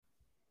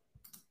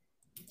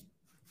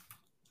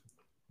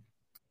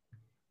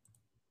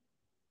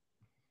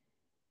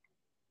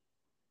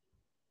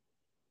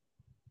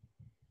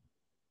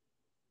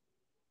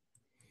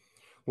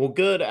Well,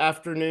 good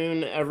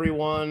afternoon,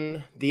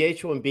 everyone. The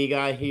H1B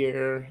guy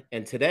here,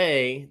 and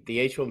today, the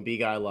H1B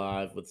guy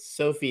live with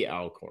Sophie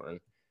Alcorn,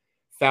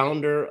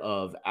 founder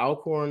of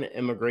Alcorn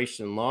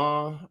Immigration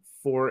Law,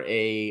 for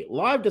a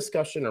live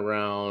discussion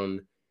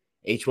around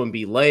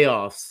H1B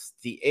layoffs,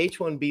 the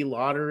H1B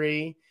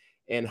lottery,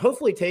 and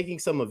hopefully taking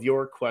some of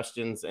your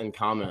questions and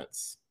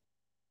comments.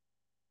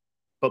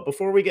 But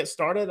before we get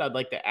started, I'd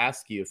like to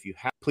ask you if you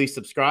have, please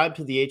subscribe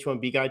to the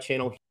H1B guy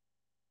channel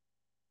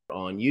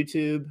on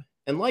YouTube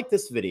and like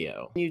this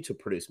video to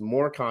produce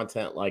more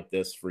content like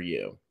this for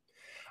you.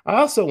 I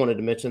also wanted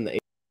to mention the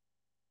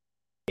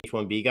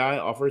H1B guy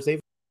offers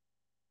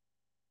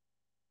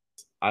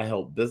I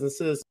help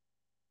businesses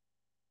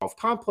solve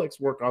complex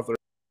work author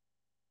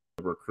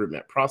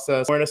recruitment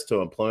process, awareness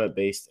to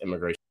employment-based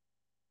immigration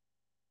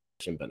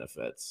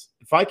benefits.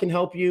 If I can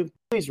help you,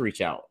 please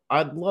reach out.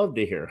 I'd love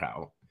to hear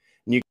how.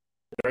 And you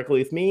can directly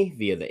with me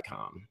via the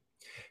com.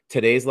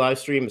 Today's live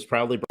stream is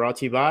proudly brought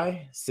to you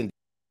by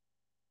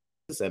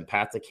and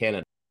Path to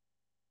Canada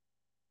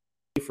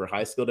for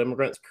high-skilled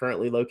immigrants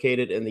currently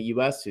located in the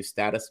U.S. whose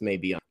status may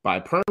be by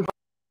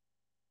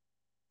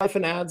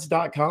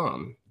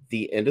perm-ads.com,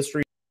 the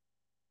industry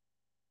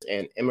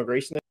and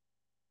immigration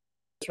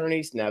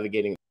attorneys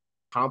navigating the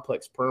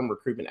complex perm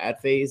recruitment ad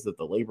phase of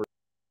the labor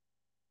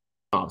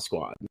mob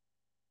squad.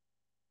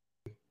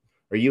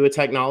 Are you a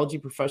technology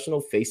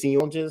professional facing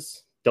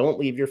challenges? Don't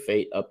leave your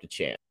fate up to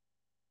chance.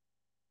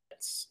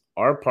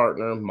 Our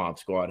partner, Mob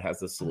Squad, has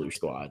the solution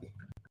squad.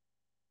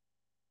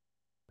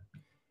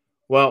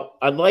 Well,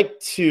 I'd like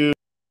to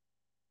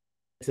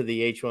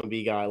the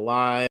H1B guy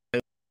live,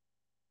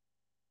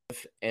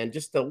 and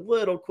just a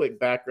little quick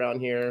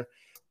background here.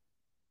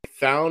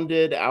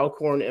 Founded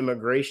Alcorn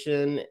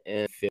Immigration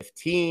in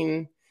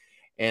 2015,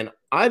 and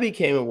I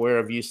became aware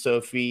of you,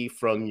 Sophie,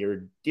 from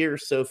your Dear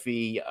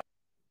Sophie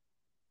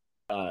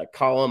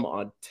column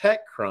on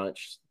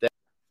TechCrunch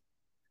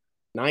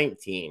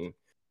 19.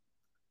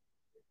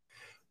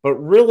 But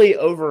really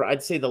over,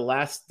 I'd say, the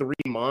last 3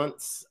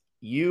 months,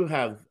 you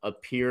have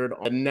appeared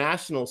on the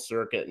national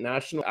circuit,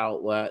 national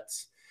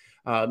outlets,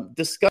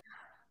 discussing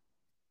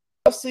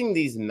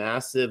these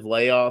massive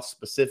layoffs,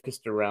 specific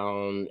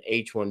around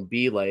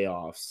H1B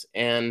layoffs,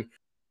 and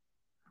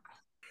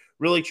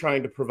really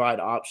trying to provide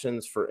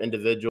options for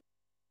individuals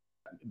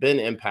been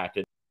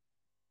impacted,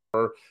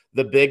 or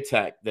the big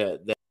tech that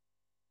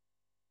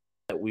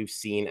we've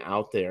seen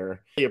out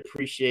there. Really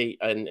appreciate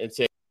and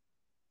say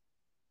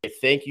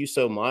thank you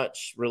so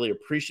much. Really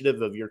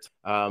appreciative of your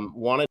time.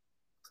 Wanted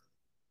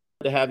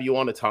to have you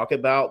on to talk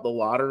about the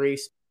lottery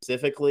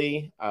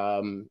specifically,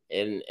 and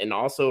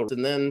also,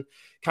 and then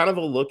kind of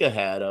a look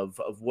ahead of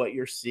what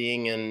you're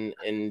seeing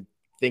and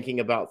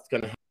thinking about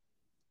going to happen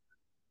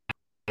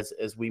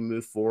as we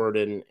move forward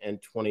in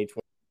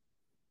 2020.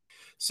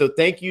 So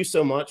thank you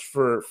so much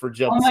for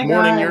just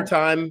morning your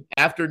time,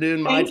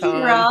 afternoon my Thank time.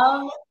 You,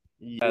 Rob.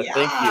 Yeah,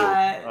 thank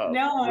you.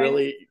 No,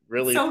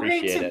 really so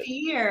appreciate great to be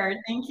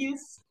here. Thank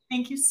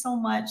you so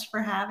much for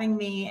having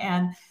me,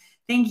 and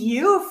thank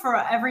you for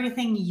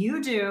everything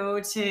you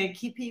do to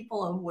keep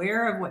people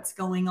aware of what's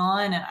going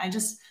on. And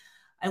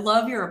I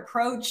love your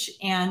approach.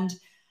 And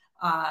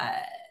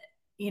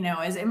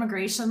as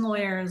immigration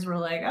lawyers, we're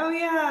like, oh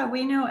yeah,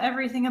 we know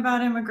everything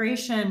about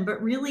immigration,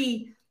 but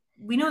really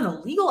we know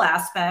the legal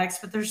aspects,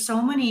 but there's so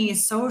many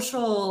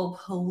social,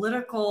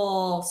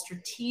 political,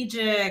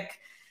 strategic,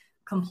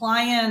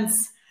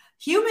 compliance,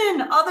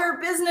 human, other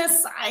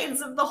business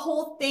sides of the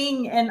whole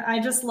thing. And I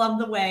just love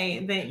the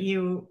way that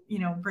you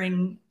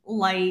bring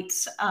light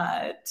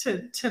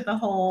to the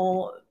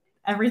whole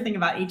everything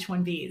about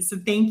H1B. So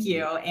thank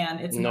you. And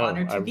it's an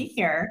honor to be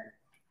here.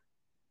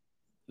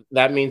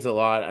 That means a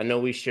lot. I know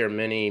we share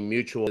many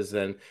mutuals,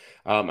 and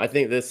I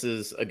think this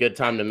is a good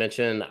time to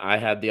mention I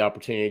had the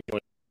opportunity to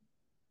join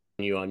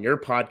you on your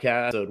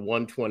podcast, episode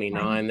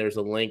 129. There's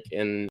a link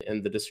in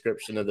the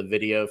description of the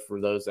video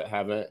for those that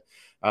haven't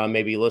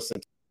maybe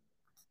listened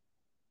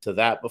to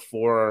that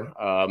before.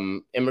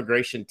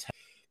 Immigration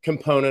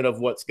component of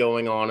what's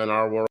going on in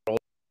our world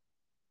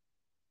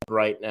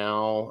right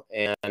now,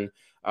 and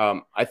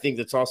I think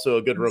that's also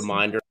a good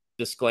reminder,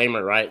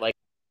 disclaimer, right? Like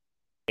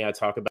I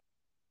talk about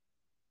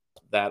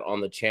that on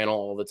the channel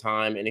all the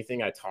time.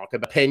 Anything I talk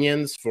about,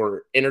 opinions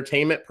for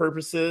entertainment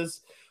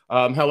purposes.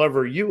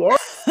 However, you are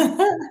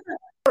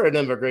an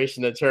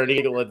immigration attorney,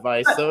 legal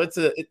advice, so it's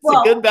a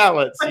good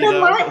balance. But then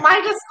my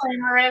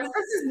disclaimer is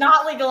this is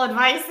not legal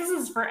advice. This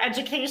is for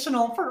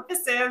educational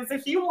purposes.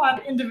 If you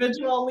want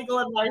individual legal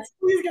advice,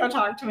 please go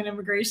talk to an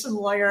immigration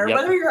lawyer,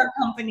 whether you're a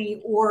company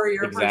or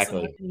you're a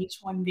person with an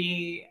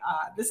H1B.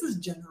 This is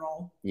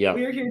general.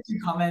 We're here to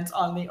comment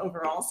on the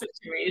overall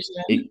situation.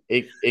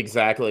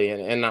 Exactly.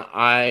 And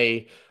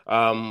I,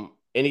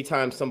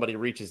 anytime somebody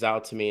reaches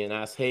out to me and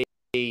asks, hey,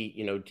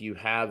 do you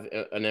have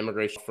an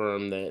immigration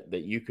firm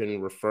that you can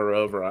refer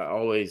over? I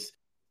always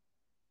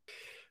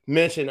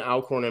mention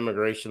Alcorn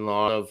Immigration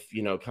Law of,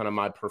 kind of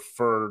my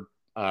preferred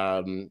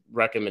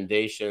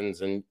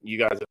recommendations. And you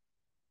guys have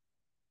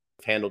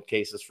handled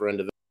cases for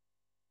individuals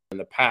in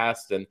the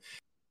past. And,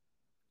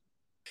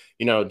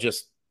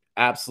 just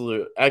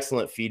Absolute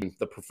excellent feed,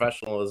 the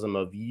professionalism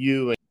of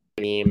you and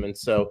your team. And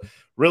so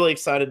really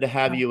excited to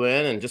have you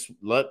in and just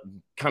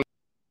kind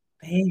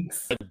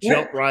Thanks. of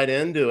jump right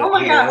into it. Oh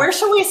my God, where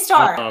should we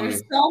start?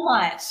 There's so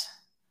much.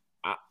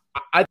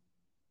 I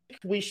think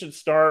we should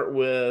start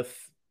with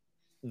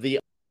the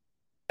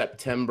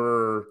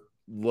September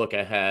look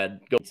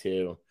ahead, go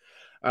to.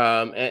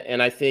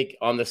 And I think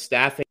on the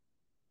staffing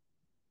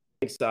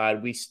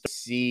side, we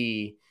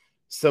see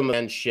some of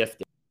them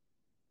shifting.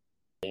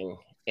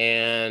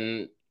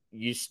 And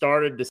you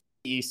started to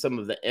see some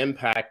of the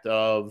impact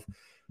of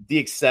the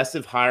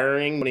excessive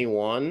hiring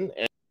 21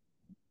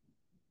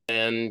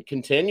 and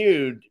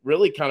continued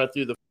really kind of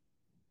through the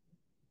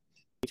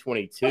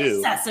 2022.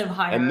 Excessive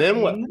hiring. And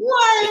then what?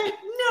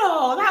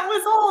 No, that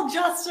was all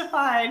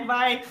justified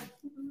by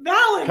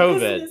valid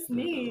business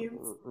needs.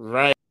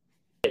 Right.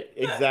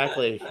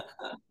 Exactly.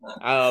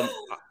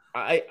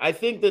 I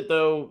think that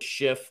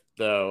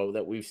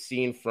that we've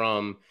seen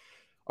from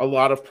a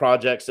lot of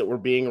projects that were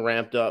being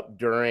ramped up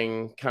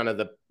during kind of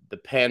the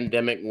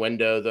pandemic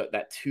window,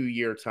 that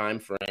 2-year time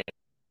frame.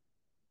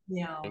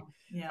 Yeah.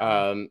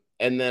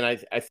 And then I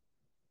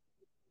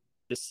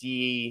to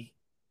see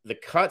the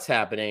cuts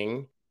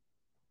happening,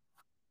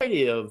 a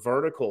variety of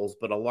verticals,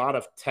 but a lot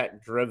of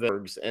tech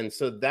driven, and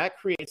so that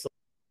creates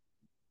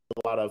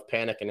a lot of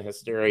panic and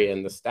hysteria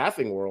in the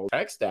staffing world,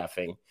 tech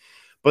staffing,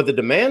 but the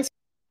demand's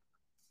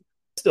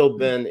still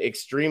been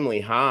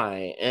extremely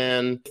high.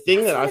 And the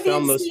thing that I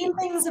found most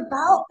things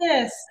about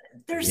this,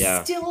 there's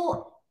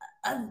still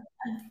a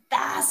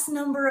vast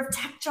number of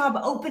tech job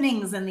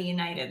openings in the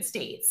United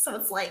States. So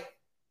it's like,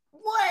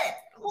 what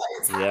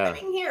is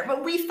happening here?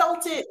 But we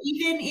felt it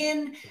even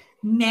in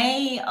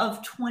May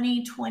of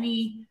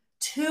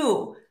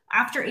 2022.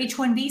 After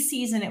H1B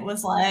season, it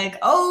was like,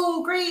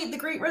 oh, great, the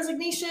great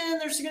resignation.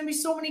 There's going to be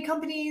so many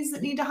companies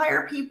that need to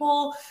hire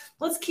people.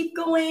 Let's keep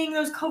going.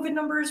 Those COVID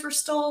numbers were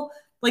still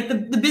like the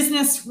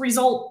business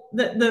result,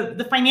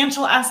 the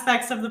financial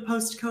aspects of the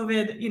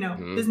post-COVID,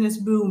 business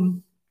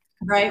boom,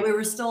 right? We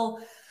were still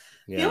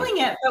feeling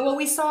it. But what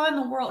we saw in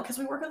the world, because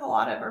we work with a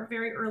lot of our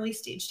very early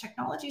stage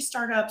technology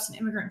startups and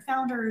immigrant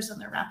founders, and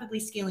they're rapidly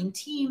scaling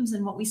teams.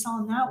 And what we saw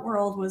in that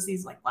world was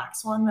these like black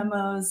swan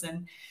memos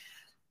and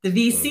the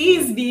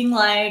VCs being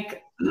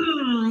like,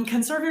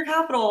 conserve your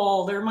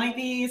capital. There might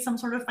be some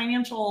sort of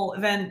financial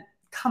event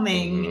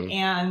coming,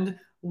 and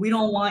we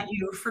don't want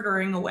you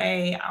frittering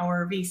away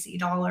our VC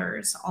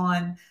dollars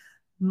on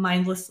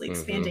mindlessly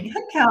expanding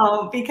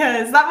headcount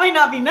because that might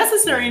not be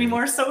necessary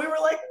anymore. So we were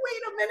like,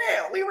 wait a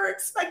minute, we were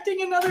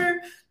expecting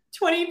another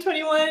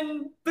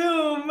 2021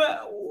 boom.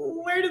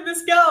 Where did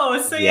this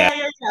go? So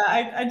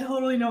I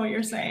totally know what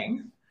you're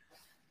saying.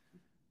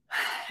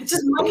 It's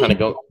just money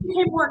became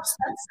more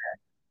expensive.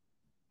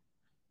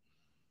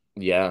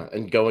 Yeah,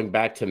 and going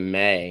back to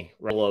May,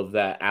 all of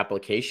that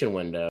application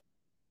window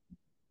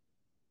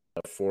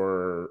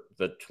for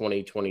the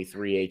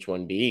 2023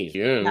 H1B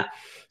June. Yeah.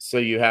 So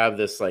you have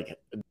this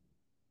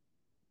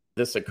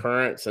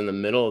occurrence in the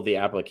middle of the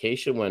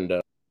application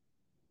window.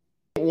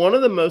 One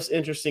of the most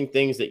interesting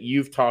things that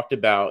you've talked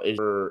about is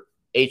your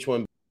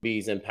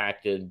H1Bs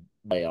impacted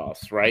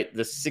layoffs, right?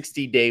 The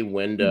 60-day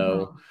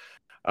window.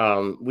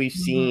 We've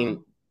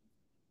seen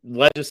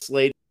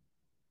legislators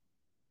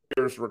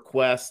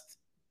request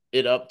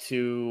it up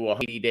to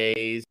 80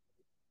 days.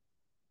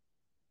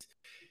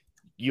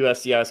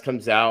 USCIS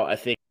comes out, I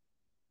think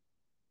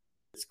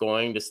it's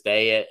going to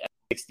stay at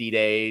 60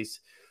 days.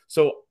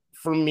 So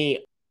for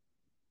me,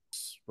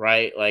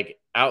 right, like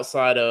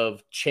outside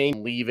of change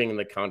leaving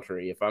the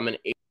country, if I'm an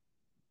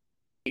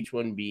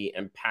H1B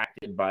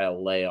impacted by a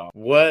layoff,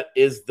 what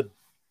is the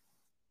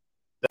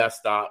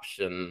best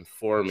option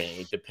for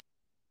me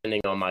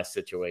depending on my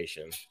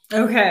situation?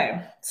 Okay,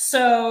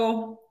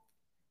 so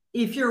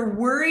if you're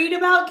worried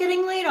about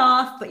getting laid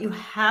off, but you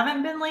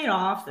haven't been laid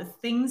off, the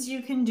things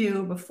you can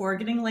do before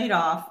getting laid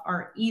off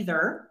are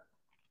either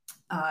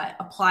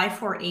apply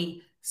for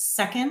a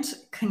second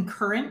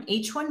concurrent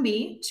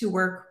H1B to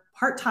work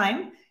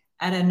part-time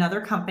at another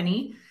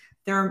company.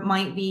 There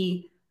might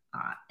be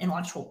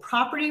intellectual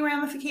property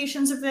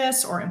ramifications of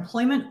this or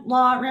employment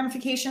law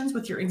ramifications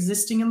with your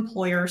existing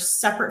employer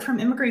separate from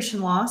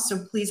immigration law.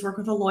 So please work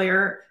with a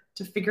lawyer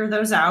to figure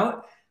those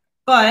out.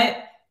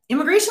 But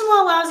immigration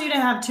law allows you to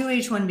have 2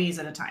 H1Bs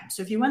at a time.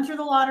 So if you went through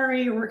the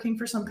lottery, you're working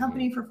for some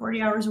company for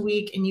 40 hours a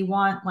week and you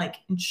want like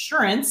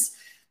insurance,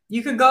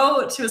 you could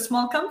go to a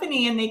small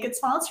company and they could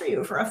sponsor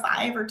you for a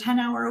 5 or 10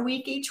 hour a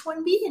week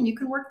H1B and you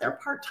can work there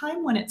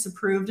part-time when it's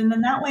approved. And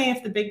then that way,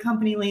 if the big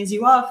company lays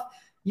you off,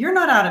 you're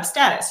not out of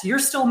status. You're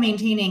still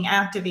maintaining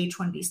active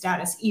H1B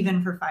status,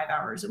 even for 5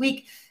 hours a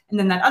week. And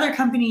then that other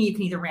company, you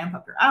can either ramp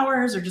up your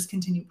hours or just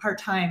continue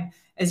part-time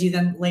as you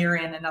then layer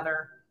in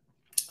another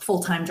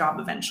full-time job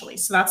eventually.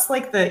 So that's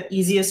like the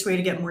easiest way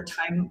to get more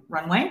time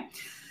runway.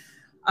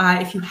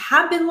 If you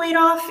have been laid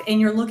off and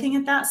you're looking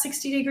at that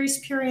 60-day grace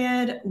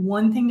period,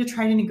 one thing to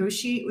try to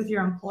negotiate with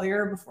your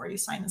employer before you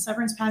sign the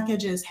severance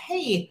package is,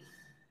 hey,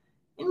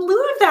 in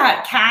lieu of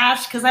that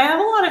cash, because I have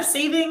a lot of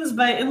savings,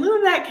 but in lieu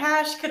of that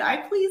cash, could I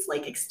please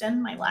like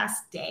extend my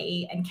last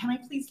day? And can I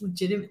please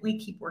legitimately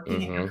keep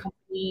working at your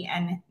company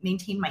and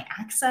maintain my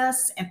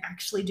access and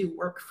actually do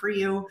work for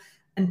you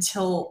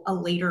until a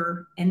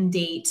later end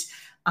date?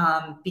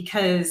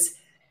 Because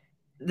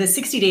the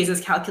 60 days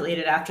is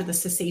calculated after the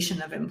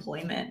cessation of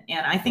employment.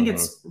 And I think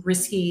it's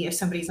risky if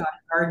somebody's on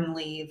garden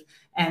leave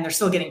and they're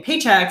still getting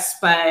paychecks,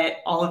 but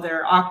all of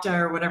their Okta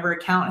or whatever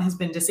account has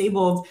been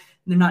disabled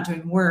and they're not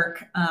doing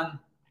work.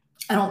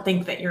 I don't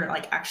think that you're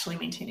like actually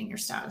maintaining your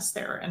status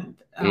there. And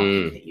I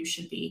don't think that you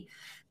should be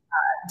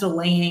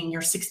delaying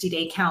your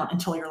 60-day count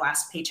until your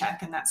last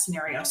paycheck in that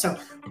scenario. So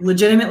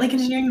legitimately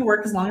continuing to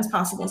work as long as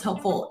possible is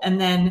helpful. And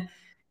then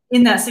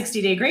in that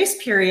 60-day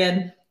grace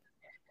period,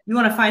 you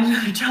want to find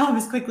another job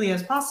as quickly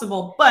as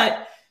possible.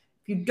 But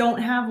if you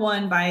don't have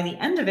one by the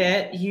end of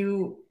it,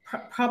 you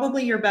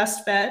probably your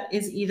best bet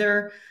is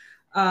either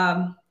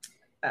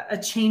a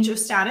change of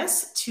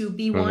status to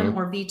B1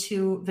 or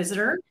B2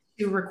 visitor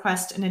to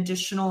request an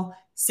additional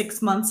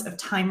 6 months of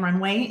time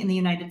runway in the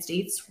United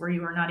States where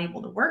you are not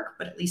able to work,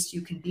 but at least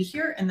you can be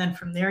here. And then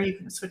from there, you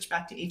can switch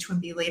back to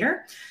H1B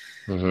later.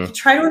 You can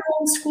try to enroll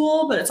in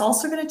school, but it's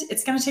also going to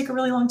take a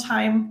really long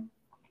time.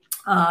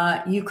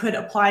 You could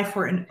apply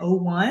for an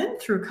O1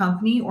 through a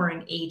company or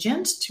an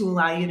agent to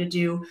allow you to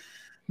do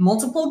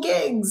multiple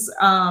gigs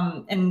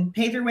and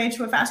pave your way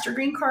to a faster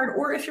green card.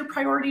 Or if your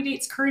priority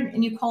date's current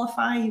and you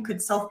qualify, you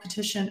could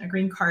self-petition a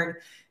green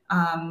card.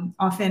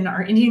 Often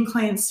our Indian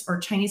clients or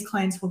Chinese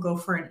clients will go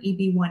for an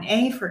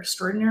EB1A for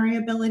extraordinary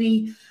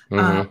ability.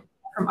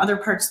 From other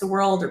parts of the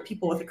world or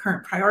people with a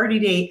current priority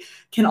date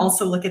can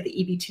also look at the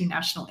EB2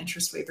 national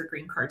interest waiver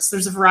green cards. So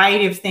there's a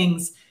variety of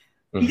things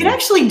you can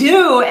actually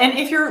do. And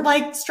if you're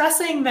like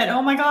stressing that,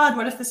 oh my God,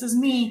 what if this is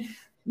me?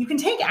 You can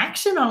take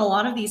action on a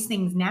lot of these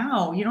things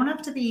now. You don't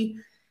have to be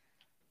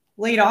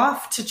laid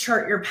off to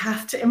chart your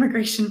path to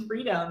immigration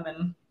freedom.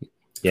 And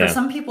for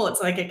some people,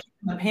 it's like a kick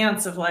in the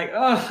pants of like,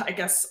 oh, I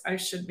guess I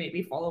should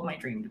maybe follow my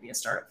dream to be a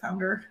startup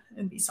founder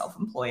and be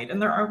self-employed.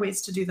 And there are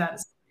ways to do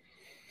that.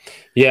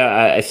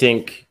 Yeah, I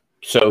think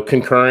so.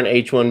 Concurrent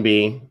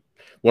H1B.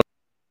 One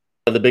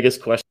of the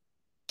biggest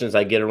questions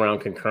I get around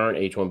concurrent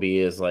H1B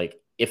is like,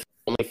 if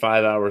only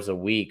 5 hours a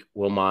week,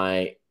 will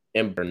my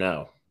employer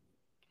know?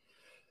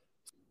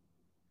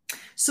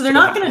 So they're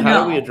not going to know.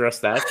 How do we address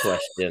that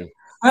question?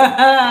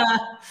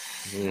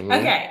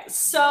 Okay,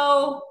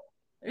 so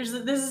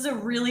this is a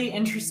really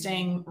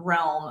interesting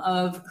realm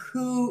of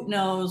who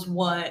knows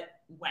what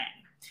when.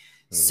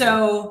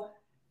 So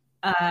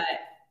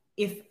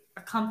if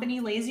a company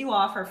lays you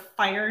off or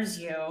fires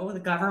you, the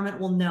government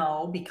will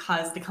know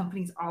because the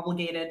company's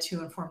obligated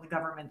to inform the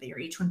government that your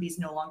H-1B is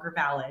no longer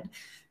valid.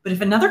 But if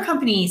another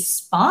company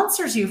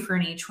sponsors you for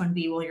an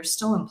H-1B while you're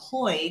still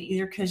employed,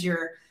 either because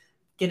you're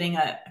getting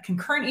a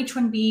concurrent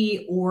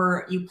H-1B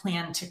or you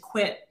plan to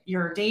quit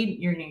your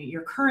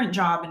current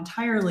job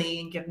entirely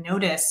and type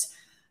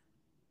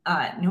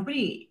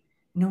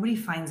nobody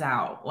finds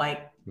out.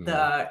 Like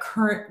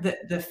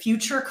the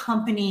future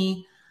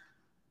company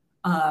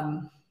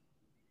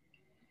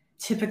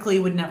typically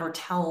would never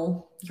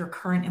tell your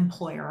current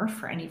employer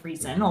for any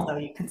reason, although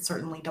you can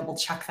certainly double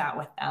check that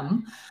with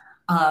them.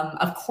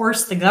 Of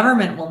course, the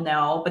government will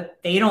know, but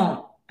they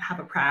don't have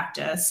a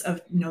practice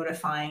of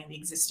notifying the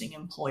existing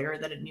employer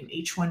that a new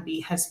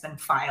H-1B has been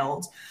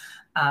filed.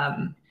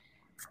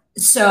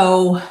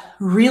 So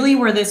really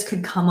where this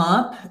could come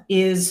up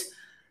is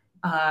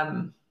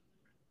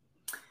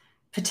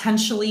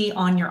potentially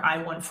on your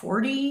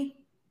I-140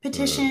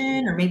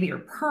 petition, or maybe your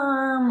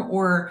perm,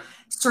 or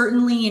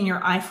certainly in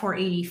your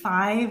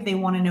I-485, they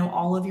want to know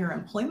all of your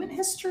employment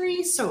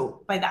history.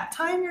 So by that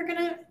time, you're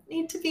going to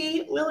need to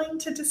be willing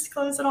to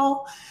disclose it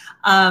all.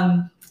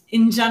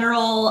 In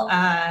general,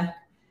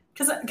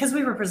 because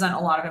we represent a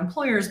lot of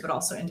employers, but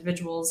also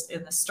individuals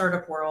in the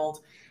startup world,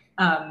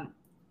 I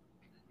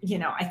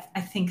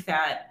think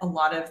that a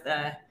lot of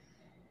the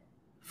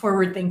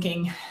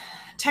forward-thinking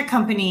tech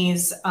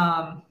companies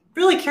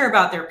really care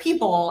about their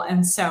people.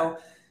 And so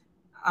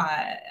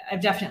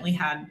I've definitely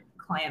had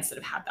clients that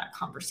have had that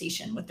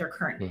conversation with their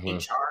current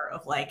HR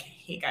of like,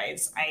 hey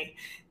guys, I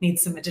need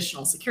some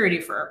additional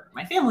security for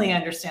my family. I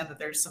understand that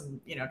there's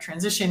some,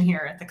 transition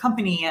here at the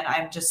company, and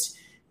I'm just,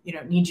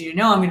 need you to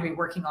know I'm going to be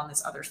working on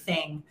this other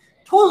thing,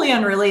 totally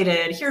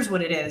unrelated. Here's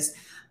what it is.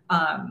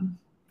 And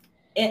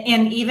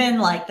even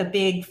like the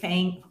big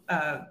FANG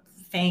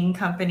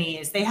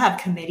companies, they have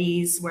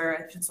committees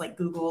where if it's like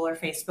Google or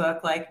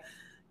Facebook, like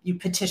you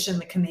petition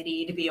the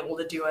committee to be able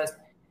to do a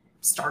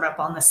startup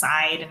on the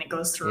side, and it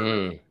goes through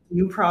a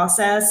review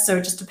process. So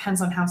it just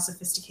depends on how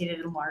sophisticated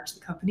and large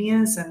the company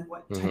is and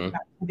what type of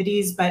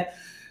activities. But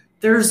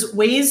there's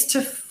ways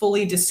to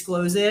fully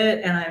disclose it,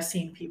 and I've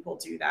seen people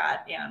do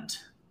that and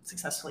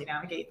successfully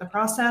navigate the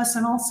process.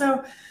 And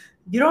also,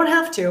 you don't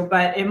have to,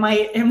 but it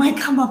might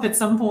come up at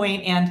some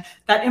point. And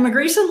that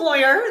immigration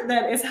lawyer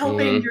that is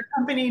helping your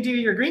company do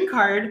your green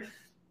card,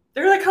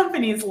 they're the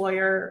company's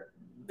lawyer.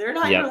 They're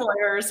not your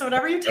lawyer. So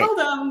whatever you tell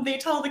them, they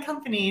tell the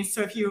company.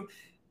 So if you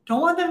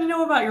don't want them to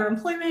know about your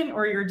employment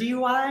or your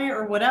DUI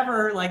or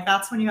whatever, like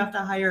that's when you have to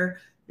hire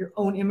your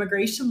own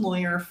immigration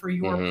lawyer for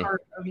your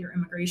part of your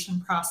immigration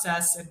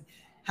process and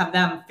have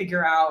them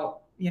figure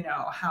out,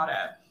 how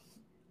to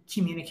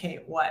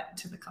communicate what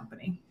to the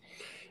company.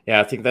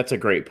 Yeah, I think that's a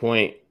great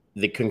point.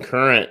 The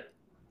concurrent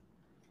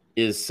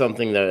is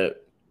something that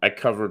I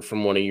covered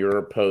from one of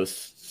your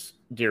posts,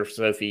 dear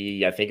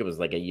Sophie. I think it was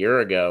like a year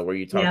ago, where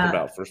you talked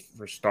about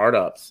for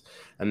startups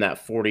and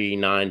that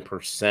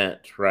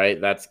 49%, right?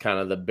 That's kind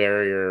of the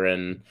barrier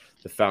in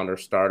the founder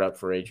startup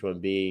for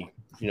H1B.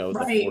 The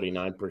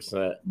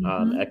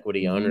 49%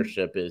 equity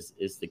ownership is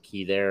the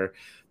key there.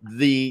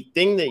 The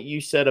thing that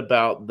you said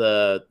about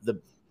the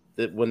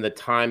when the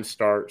time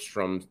starts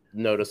from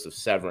notice of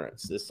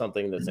severance is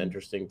something that's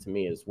interesting to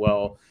me as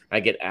well.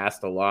 I get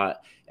asked a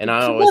lot, and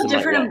I people always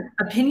have different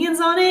opinions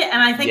on it,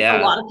 and I think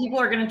a lot of people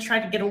are going to try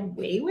to get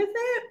away with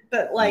it.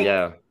 But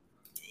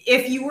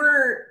if you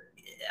were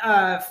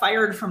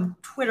fired from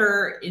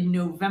Twitter in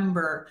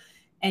November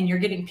and you're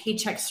getting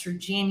paychecks through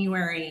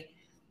January,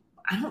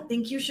 I don't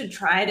think you should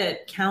try to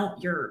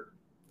count your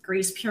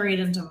grace period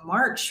into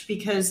March,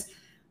 because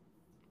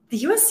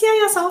the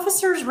USCIS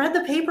officers read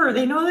the paper.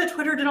 They know that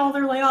Twitter did all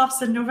their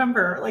layoffs in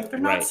November. Like, they're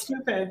not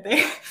stupid.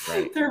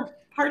 They're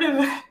part of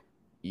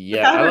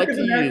I like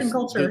to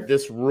use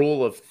this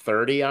rule of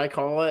 30, I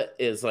call it,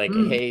 is like,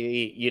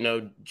 hey,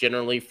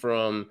 generally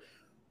from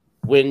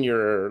when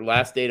your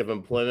last date of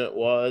employment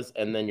was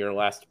and then your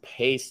last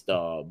pay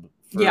stub.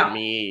 For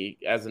me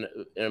as an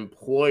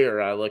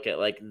employer, I look at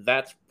like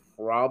that's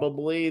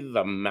probably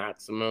the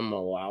maximum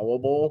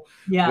allowable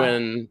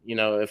when,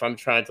 if I'm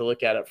trying to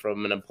look at it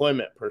from an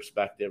employment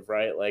perspective,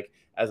 right? Like,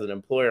 as an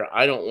employer,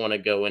 I don't want to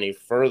go any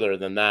further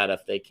than that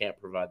if they can't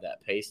provide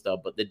that pay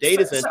stub. But the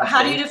data is interesting. So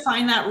how do you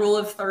define that rule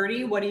of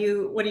 30? What do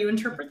you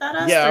interpret that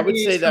as? Yeah, I would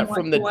say that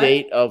from the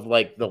date of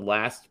like the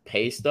last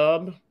pay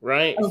stub,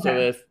 right?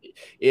 Okay. So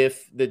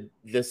if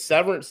the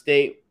severance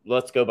date,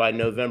 let's go by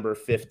November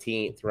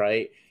 15th,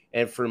 right?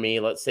 And for me,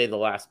 let's say the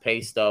last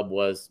pay stub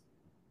was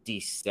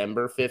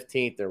December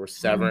 15th, there was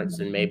severance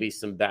and maybe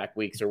some back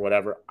weeks or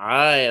whatever.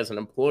 I, as an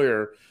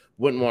employer,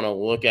 wouldn't want to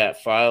look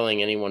at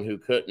filing anyone who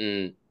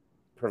couldn't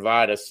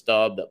provide a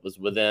stub that was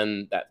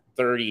within that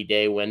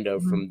 30-day window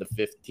from the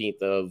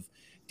 15th of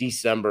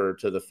December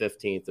to the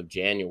 15th of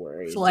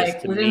January. So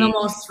like within the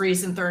most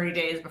recent 30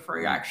 days before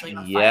you're actually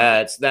going to file. Yeah,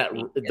 it's that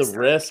the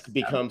risk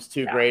becomes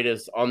too great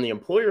as on the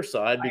employer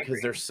side, because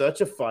there's such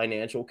a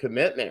financial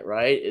commitment,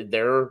 right?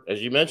 There,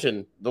 as you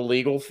mentioned, the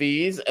legal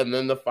fees and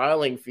then the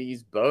filing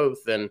fees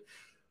both. And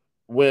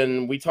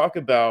when we talk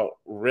about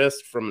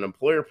risk from an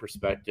employer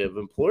perspective,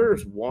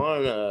 employers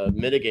want to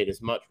mitigate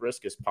as much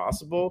risk as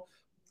possible.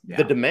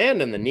 The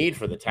demand and the need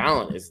for the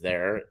talent is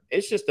there.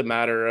 It's just a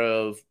matter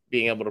of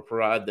being able to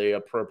provide the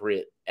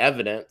appropriate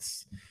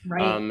evidence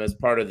as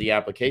part of the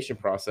application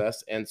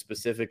process. And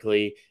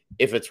specifically,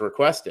 if it's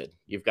requested,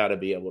 you've got to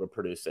be able to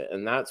produce it.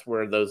 And that's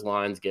where those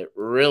lines get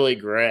really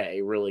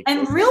gray, really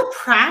quickly. And real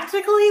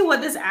practically,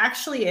 what this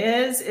actually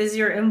is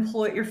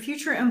your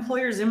future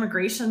employer's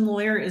immigration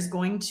lawyer is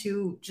going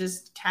to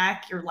just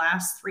tack your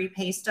last 3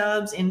 pay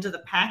stubs into the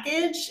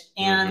package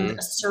and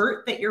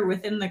assert that you're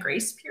within the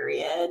grace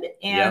period.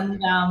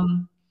 And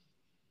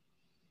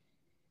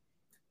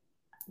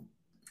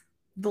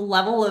the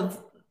level of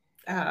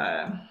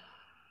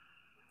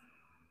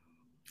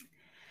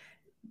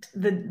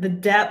the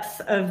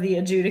depth of the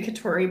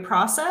adjudicatory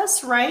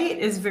process, right,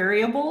 is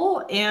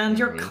variable, and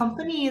your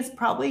company is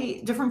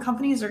probably, different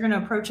companies are going to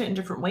approach it in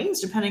different ways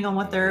depending on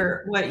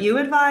what you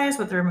advise,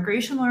 what their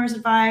immigration lawyers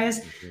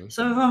advise.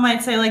 Some of them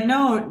might say like,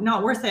 no,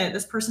 not worth it.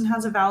 This person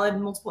has a valid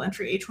multiple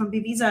entry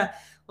H1B visa.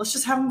 Let's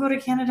just have them go to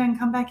Canada and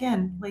come back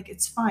in. Like,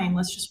 it's fine.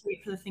 Let's just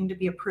wait for the thing to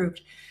be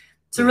approved.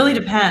 So it really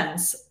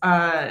depends.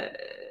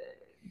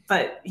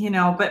 But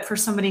for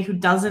somebody who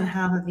doesn't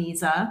have a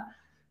visa,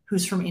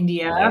 who's from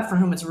India, for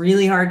whom it's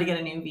really hard to get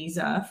a new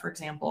visa, for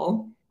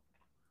example,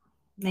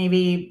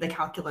 maybe the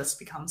calculus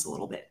becomes a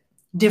little bit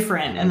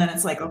different. And then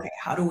it's like, okay,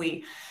 how do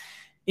we,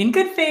 in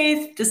good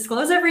faith,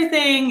 disclose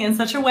everything in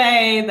such a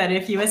way that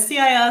if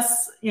USCIS,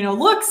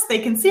 looks, they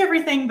can see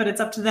everything, but it's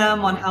up to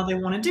them on how they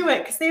want to do it,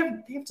 because they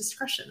have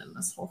discretion in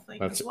this whole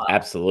thing as well.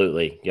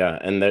 Absolutely, yeah,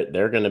 and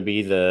they're going to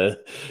be the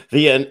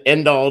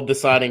end all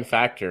deciding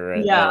factor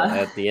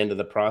at the end of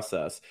the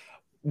process.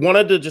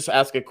 Wanted to just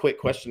ask a quick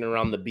question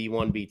around the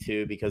B1,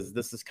 B2, because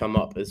this has come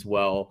up as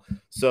well.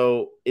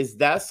 So is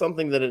that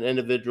something that an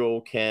individual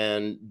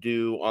can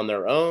do on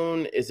their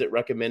own? Is it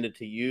recommended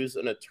to use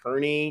an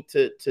attorney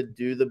to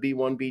do the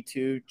B1,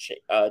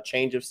 B2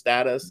 change of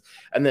status?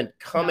 And then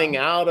coming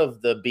out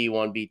of the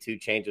B1, B2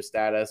 change of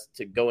status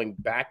to going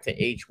back to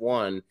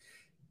H1,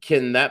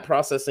 can that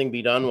processing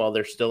be done while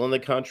they're still in the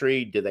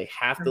country? Do they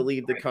have to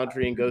leave the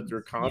country and go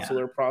through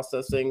consular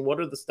processing? What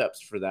are the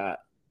steps for that?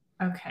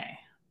 Okay.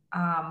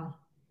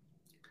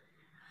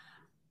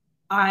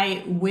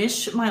 I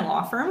wish my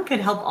law firm could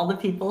help all the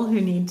people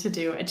who need to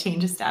do a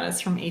change of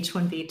status from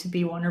H1B to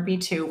B1 or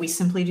B2. We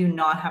simply do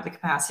not have the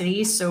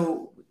capacity.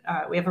 So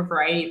we have a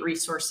variety of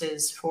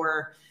resources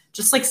for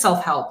just like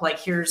self-help, like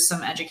here's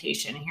some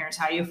education, here's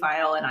how you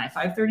file an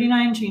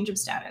I-539 change of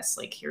status,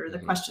 like here are the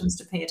questions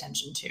to pay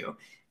attention to,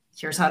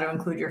 here's how to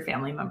include your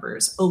family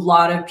members. A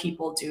lot of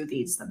people do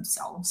these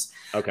themselves.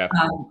 Okay.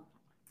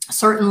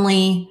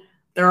 Certainly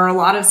there are a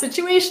lot of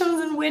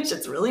situations in which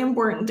it's really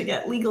important to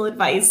get legal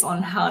advice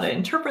on how to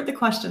interpret the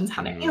questions,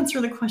 how to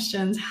answer the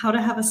questions, how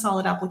to have a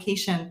solid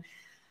application.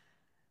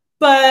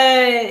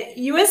 But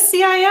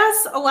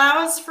USCIS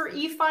allows for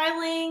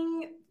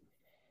e-filing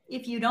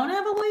if you don't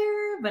have a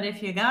lawyer, but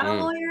if you got a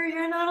lawyer,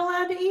 you're not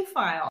allowed to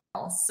e-file.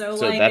 So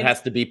like that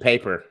has to be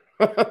paper.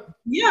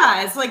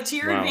 Yeah, it's like to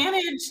your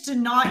advantage to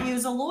not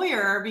use a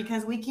lawyer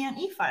because we can't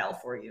e-file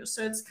for you.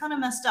 So it's kind of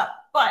messed up.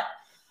 But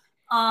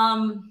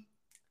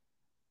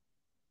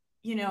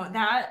you know,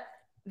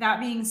 that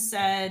being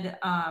said,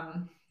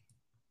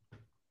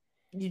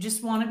 you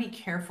just want to be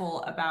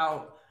careful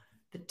about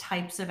the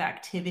types of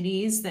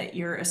activities that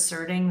you're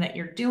asserting that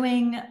you're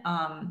doing.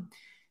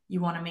 You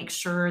want to make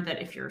sure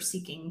that if you're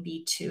seeking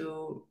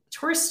B2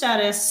 tourist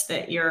status,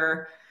 that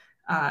you're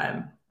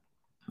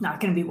not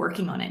going to be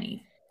working on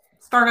any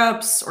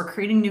startups or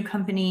creating new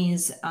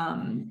companies,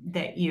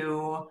 that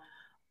you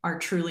are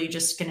truly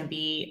just going to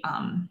be,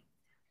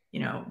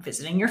 you know,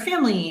 visiting your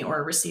family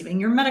or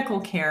receiving your medical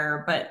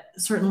care. But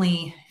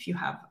certainly if you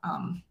have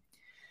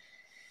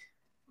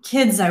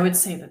kids, I would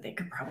say that they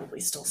could probably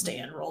still stay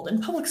enrolled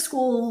in public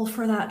school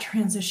for that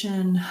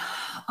transition.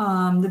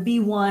 The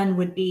B1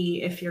 would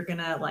be if you're going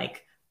to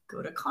like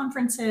go to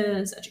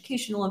conferences,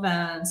 educational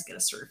events, get a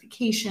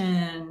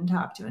certification,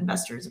 talk to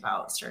investors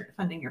about start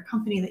funding your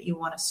company that you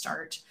want to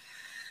start.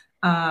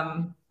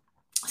 So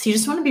you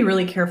just want to be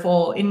really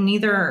careful. In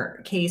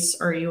neither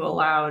case are you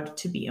allowed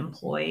to be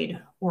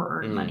employed or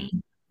earn money.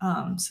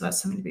 So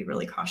that's something to be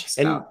really cautious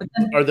about. But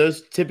then, are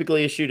those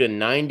typically issued in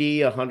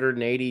 90,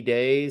 180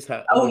 days?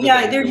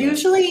 They're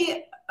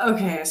usually,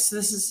 okay. So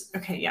this is,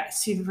 okay. Yeah.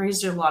 So you've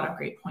raised a lot of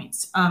great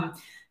points.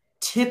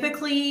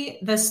 Typically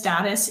the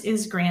status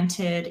is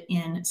granted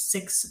in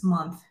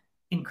 6-month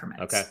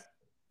increments. Okay.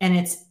 And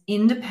it's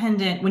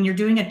independent. When you're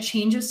doing a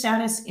change of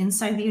status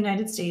inside the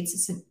United States,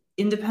 it's an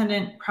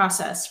independent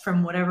process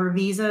from whatever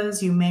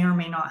visas you may or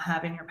may not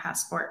have in your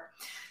passport.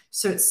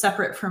 So it's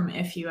separate from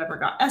if you ever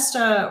got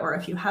ESTA or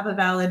if you have a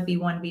valid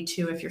B1,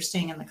 B2, if you're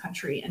staying in the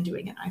country and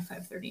doing an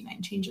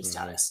I-539 change of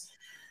status.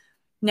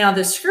 Now,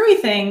 the screwy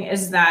thing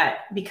is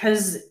that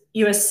because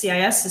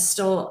USCIS is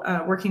still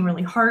working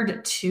really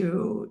hard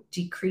to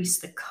decrease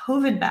the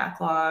COVID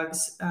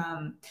backlogs,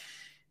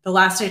 the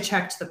last I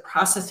checked, the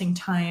processing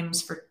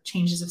times for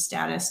changes of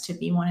status to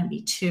B1 and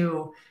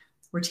B2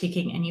 were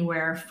taking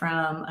anywhere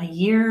from a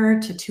year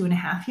to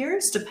 2.5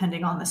 years,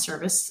 depending on the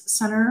service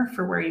center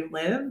for where you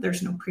live.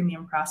 There's no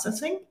premium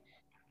processing.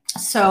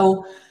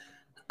 So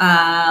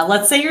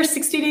let's say your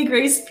 60-day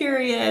grace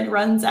period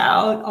runs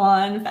out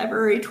on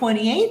February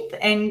 28th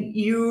and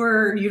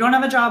you don't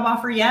have a job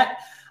offer yet,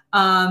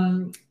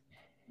 and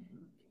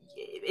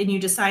you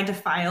decide to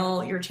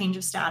file your change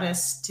of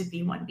status to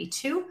B1,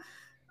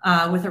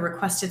 B2 with a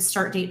requested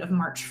start date of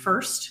March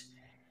 1st.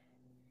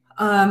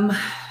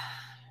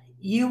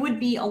 You would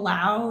be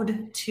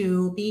allowed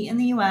to be in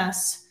the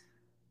US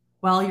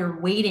while you're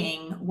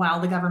waiting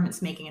while the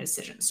government's making a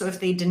decision. So if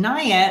they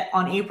deny it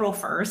on April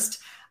 1st,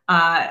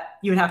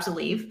 you would have to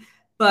leave.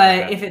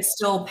 But if it's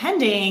still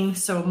pending,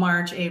 so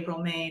March, April,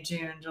 May,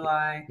 June,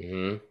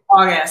 July,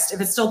 August, if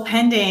it's still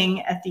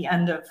pending at the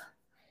end of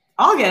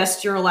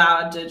August, you're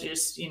allowed to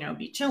just, you know,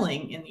 be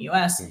chilling in the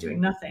US and doing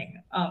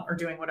nothing, or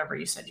doing whatever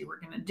you said you were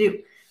going to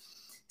do.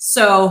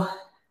 So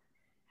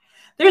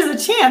there's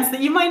a chance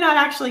that you might not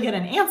actually get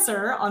an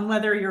answer on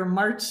whether your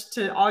March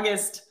to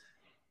August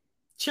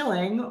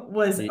chilling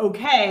was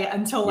okay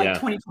until like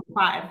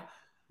 2025.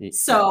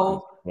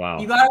 So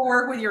you got to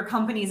work with your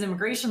company's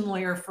immigration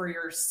lawyer for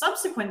your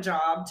subsequent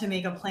job to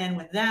make a plan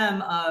with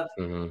them of,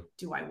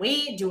 do I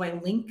wait? Do I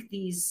link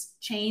these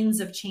chains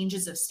of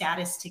changes of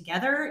status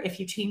together? If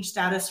you change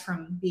status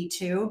from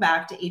B2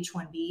 back to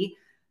H1B,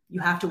 you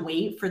have to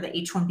wait for the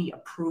H1B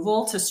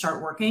approval to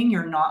start working.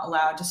 You're not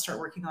allowed to start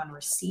working on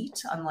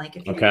receipt, unlike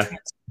if you transfer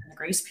in the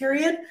grace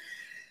period.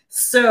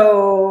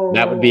 So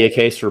that would be a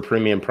case for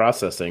premium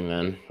processing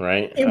then,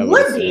 right? It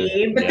would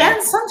be, but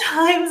then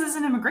sometimes as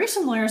an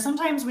immigration lawyer,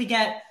 sometimes we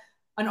get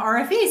an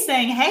RFE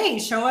saying, hey,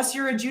 show us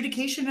your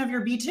adjudication of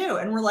your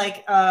B2. And we're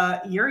like,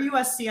 you're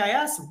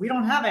USCIS. We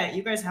don't have it.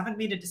 You guys haven't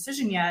made a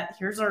decision yet.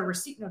 Here's our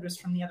receipt notice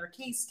from the other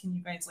case. Can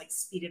you guys like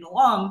speed it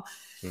along?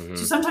 So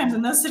sometimes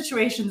in those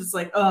situations, it's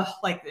like,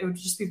 like it would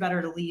just be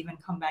better to leave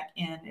and come back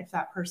in if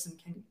that person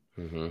can,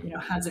 you know,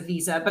 has a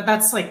visa. But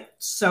that's like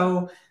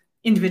so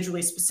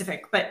individually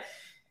specific. But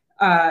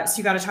so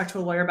you got to talk to a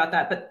lawyer about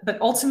that.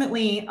 But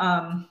ultimately,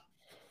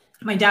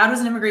 my dad was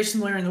an immigration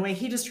lawyer, and the way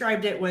he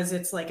described it was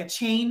it's like a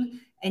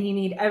chain, and you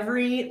need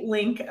every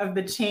link of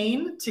the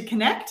chain to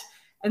connect.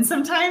 And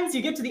sometimes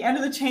you get to the end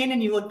of the chain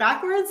and you look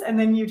backwards, and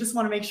then you just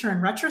want to make sure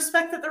in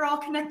retrospect that they're all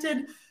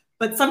connected,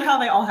 but somehow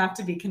they all have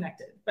to be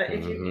connected. But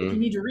if you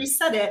need to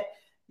reset it,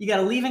 you got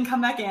to leave and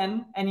come back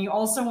in. And you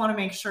also want to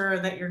make sure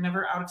that you're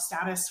never out of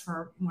status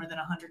for more than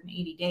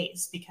 180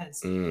 days, because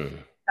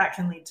that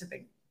can lead to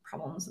big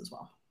problems as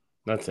well.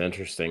 That's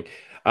interesting.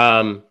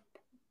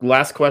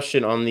 Last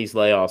question on these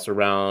layoffs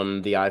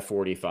around the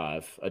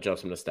I-45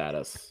 adjustment of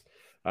status.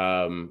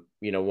 One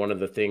of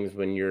the things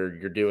when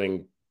you're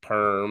doing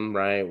perm,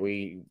 right?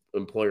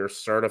 Employers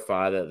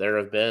certify that there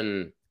have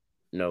been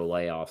no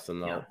layoffs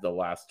in the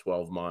last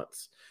 12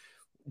 months.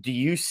 Do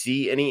you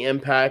see any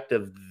impact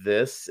of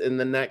this in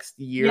the next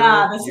year?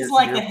 Yeah, this is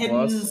like the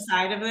hidden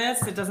side of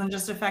this. It doesn't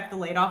just affect the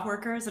laid off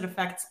workers. It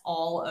affects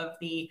all of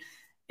the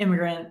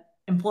immigrant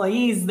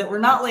employees that were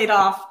not laid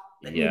off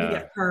that need to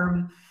get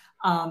perm.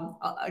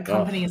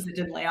 Companies that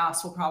did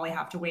layoffs will probably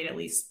have to wait at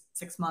least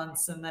 6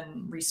 months and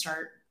then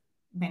restart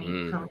many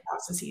perm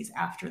processes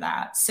after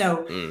that.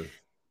 So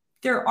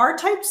there are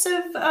types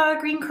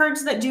of green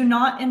cards that do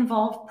not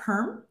involve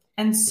perm.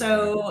 And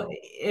so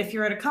if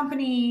you're at a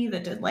company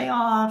that did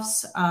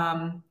layoffs,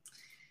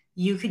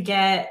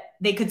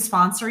 they could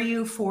sponsor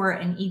you for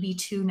an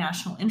EB-2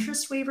 national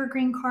interest waiver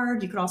green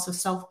card. You could also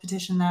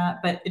self-petition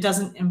that, but it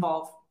doesn't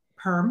involve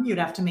perm. You'd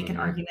have to make an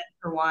argument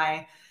for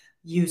why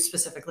you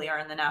specifically are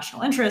in the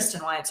national interest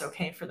and why it's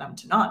okay for them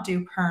to not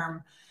do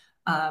perm.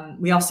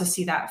 We also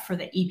see that for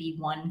the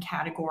EB-1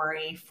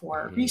 category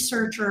for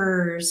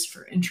researchers,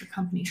 for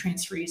intercompany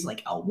transferees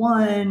like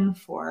L1,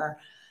 for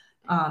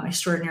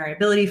extraordinary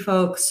ability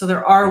folks. So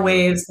there are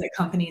ways that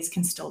companies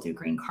can still do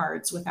green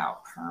cards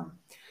without perm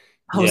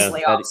post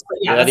layoffs.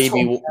 That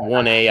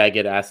EB-1A I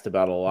get asked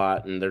about a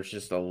lot, and there's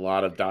just a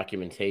lot of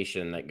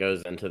documentation that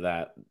goes into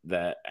that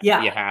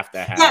you have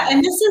to have. Yeah,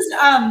 and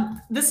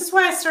this is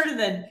why I started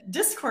the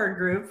Discord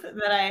group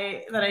that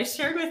I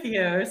shared with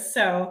you.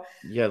 So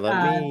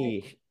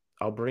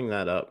I'll bring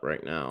that up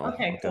right now.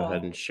 Okay, I'll go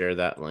ahead and share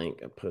that link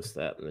and post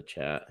that in the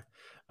chat.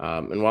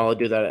 And while I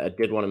do that, I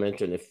did want to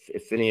mention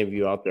if any of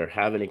you out there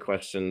have any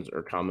questions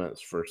or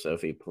comments for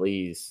Sophie,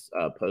 please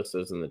post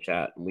those in the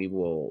chat, and we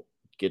will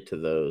get to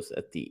those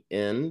at the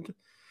end.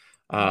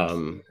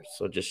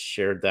 So just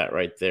shared that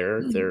right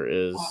there. There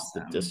is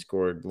the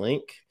Discord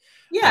link.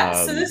 Yeah,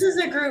 so this is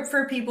a group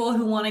for people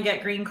who want to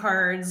get green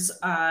cards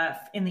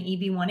in the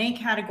EB-1A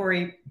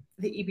category,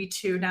 the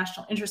EB-2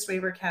 national interest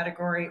waiver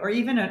category, or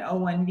even an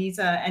O-1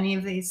 visa, any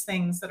of these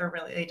things that are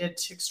related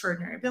to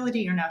extraordinary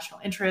ability or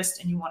national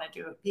interest, and you want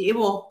to be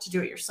able to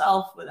do it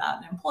yourself without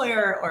an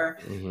employer, or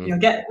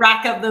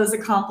rack up those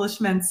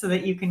accomplishments so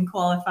that you can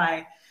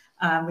qualify.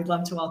 We'd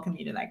love to welcome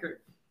you to that group.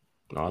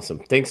 Awesome.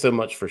 Thanks so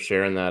much for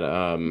sharing that.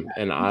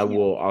 And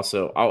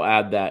I'll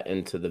add that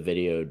into the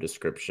video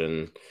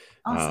description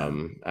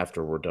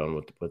after we're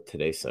done with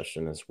today's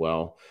session as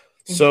well.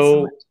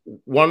 So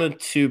wanted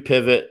to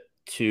pivot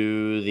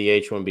to the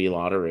H1B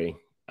lottery.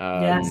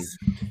 Yes.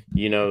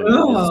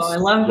 I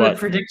love the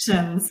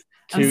predictions.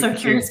 I'm so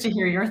curious to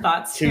hear your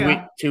thoughts too.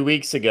 2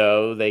 weeks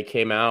ago, they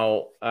came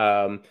out.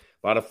 A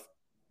lot of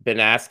been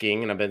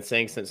asking, and I've been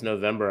saying since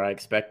November, I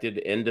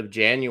expected end of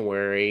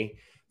January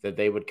that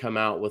they would come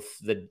out with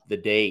the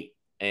date.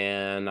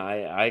 And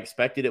I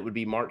expected it would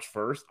be March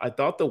 1st. I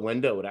thought the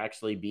window would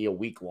actually be a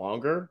week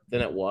longer than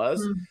it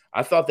was.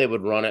 I thought they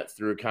would run it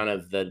through kind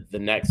of the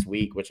next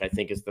week, which I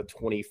think is the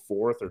 24th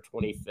or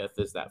 25th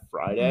is that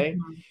Friday.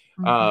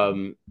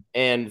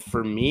 And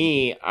for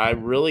me, I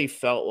really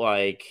felt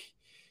like,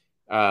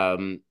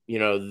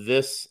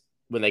 this,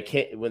 when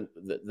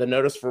the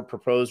notice for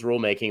proposed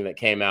rulemaking that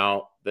came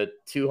out, the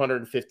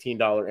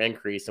 $215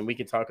 increase, and we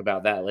can talk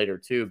about that later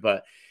too,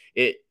 but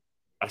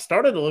I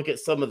started to look at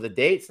some of the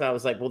dates and I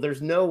was like, well,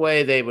 there's no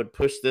way they would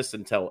push this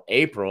until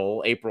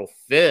April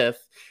 5th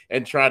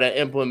and try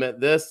to implement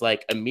this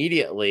like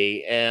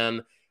immediately.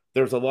 And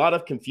there's a lot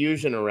of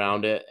confusion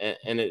around it.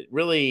 And it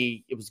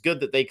was good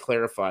that they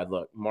clarified,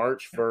 look,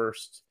 March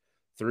 1st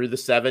through the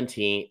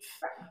 17th,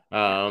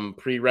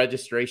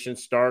 pre-registration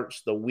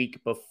starts the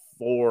week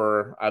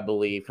before, I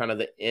believe, kind of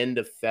the end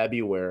of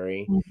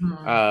February.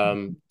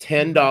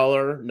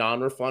 $10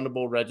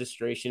 non-refundable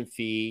registration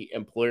fee.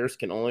 Employers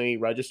can only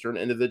register an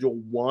individual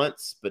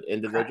once, but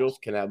individuals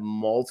can have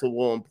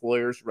multiple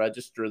employers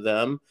register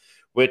them,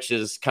 which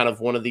is kind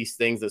of one of these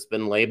things that's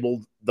been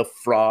labeled the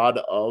fraud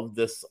of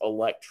this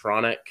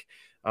electronic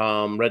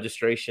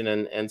registration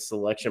and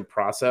selection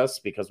process,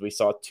 because we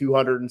saw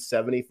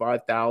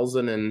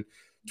 275,000 in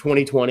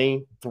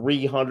 2020,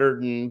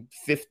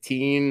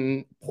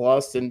 315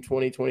 plus in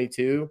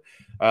 2022.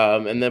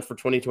 And then for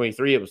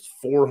 2023, it was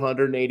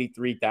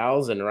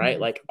 483,000, right?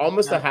 Like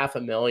almost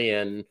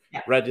 500,000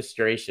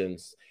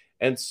 registrations.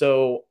 And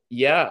so,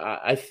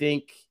 I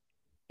think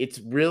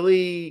I'm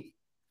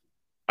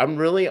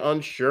really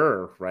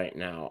unsure right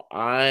now.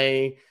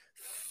 I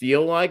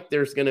feel like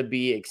there's going to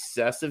be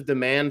excessive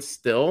demand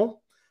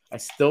still. I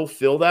still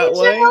feel that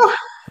way.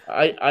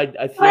 I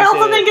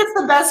also think it's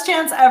the best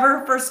chance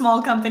ever for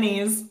small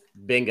companies.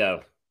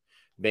 Bingo.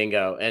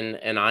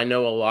 And I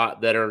know a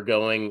lot that are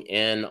going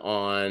in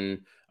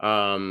on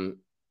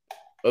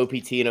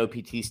OPT and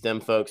OPT STEM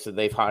folks that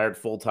they've hired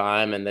full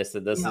time, and they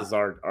said this is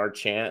our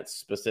chance,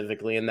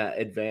 specifically in that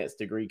advanced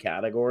degree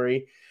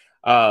category.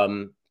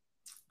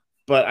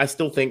 but I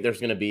still think there's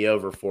going to be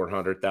over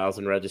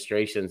 400,000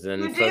 registrations, You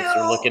and do? folks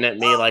are looking at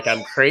me like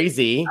I'm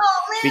crazy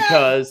Oh, man.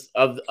 because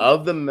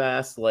of the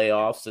mass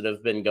layoffs that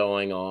have been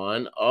going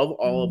on, of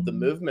all of the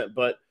movement.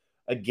 But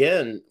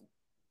again,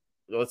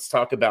 let's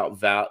talk about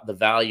the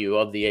value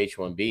of the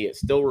H1B. It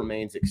still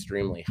remains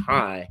extremely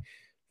high.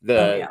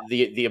 Oh, yeah.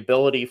 The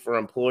ability for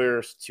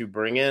employers to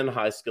bring in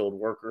high skilled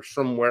workers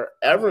from Oh,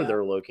 wherever yeah.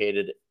 they're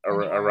located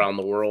Anywhere. around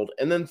the world,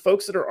 and then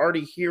folks that are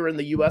already here in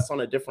the U.S.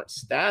 on a different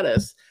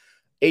status,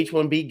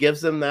 H1B gives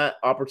them that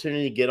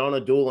opportunity to get on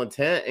a dual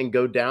intent and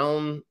go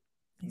down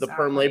the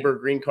perm Exactly. labor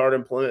green card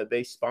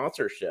employment-based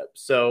sponsorship.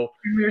 So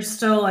We're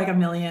still like 1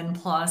 million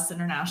plus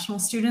international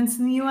students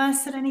in the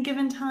US at any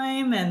given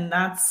time. And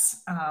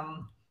that's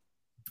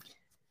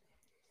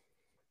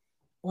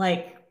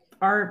like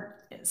our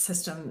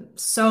system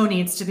so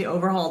needs to be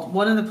overhauled.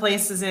 One of the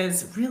places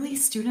is really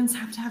students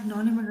have to have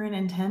non-immigrant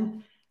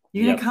intent.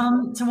 You're going to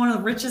come to one of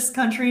the richest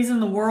countries in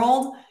the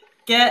world,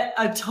 get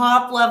a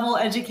top level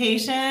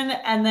education,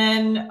 and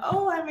then,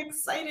 oh, I'm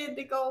excited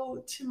to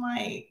go to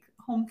my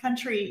home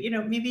country, you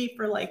know, maybe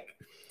for like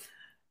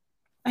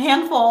a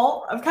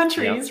handful of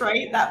countries,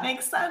 right? That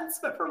makes sense.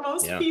 But for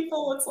most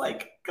people, it's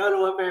like, go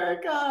to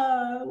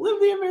America, live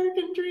the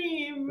American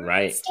dream,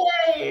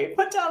 stay,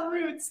 put down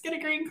roots, get a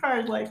green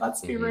card. Like,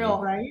 let's be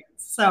real, right?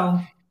 So,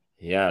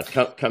 yeah,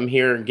 come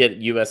here and get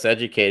U.S.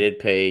 educated,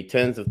 pay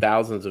tens of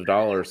thousands of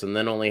dollars, and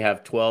then only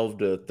have 12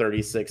 to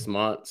 36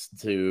 months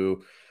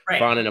to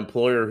find an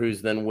employer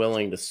who's then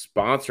willing to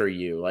sponsor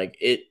you. Like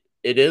it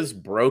is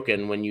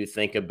broken when you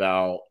think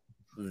about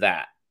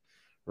that.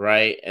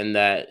 Right. And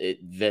that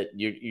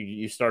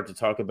you start to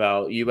talk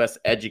about U.S.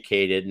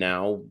 educated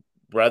now,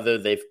 whether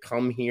they've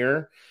come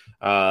here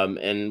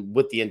and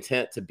with the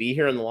intent to be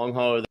here in the long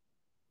haul,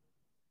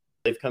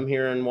 they've come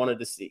here and wanted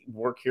to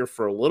work here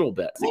for a little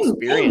bit.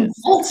 Experience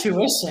full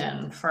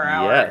tuition for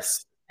our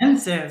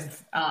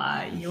expensive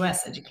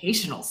U.S.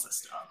 educational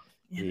system.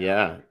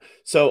 Yeah.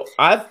 So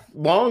I've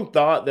long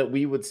thought that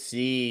we would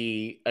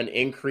see an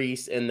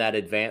increase in that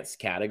advanced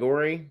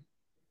category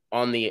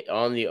on the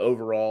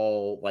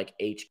overall like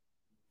H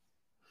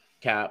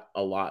cap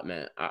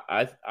allotment.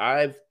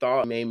 I've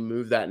thought may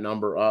move that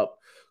number up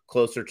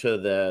closer to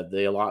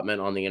the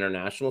allotment on the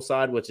international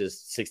side, which is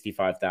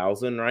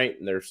 65,000, right?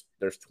 And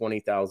there's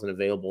 20,000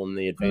 available in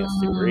the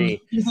advanced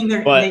degree. You think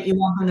that you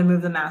want them to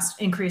move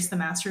increase the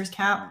master's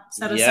cap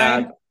set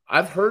aside?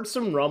 I've heard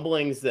some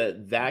rumblings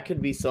that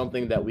could be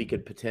something that we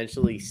could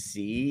potentially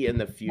see in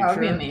the future. That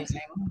would be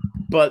amazing.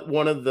 But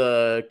one of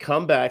the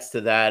comebacks to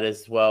that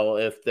is, well,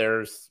 if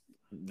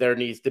there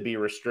needs to be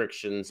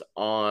restrictions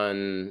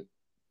on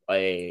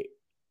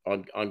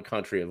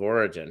country of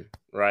origin,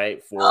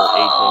 right? For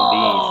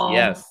H1Bs,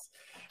 yes.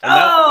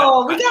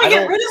 And we got to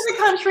get rid of the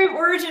country of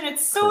origin.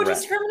 It's so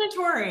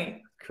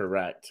discriminatory.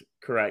 Correct.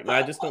 And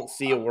I just don't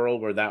see a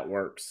world where that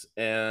works.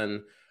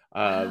 And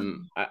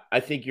I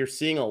think you're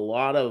seeing a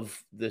lot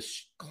of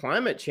this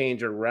climate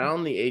change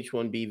around the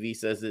H1B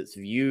visas. It's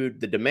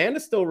viewed, the demand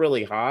is still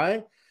really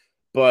high,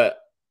 but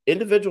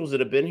individuals that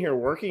have been here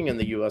working in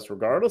the U.S.,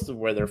 regardless of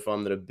where they're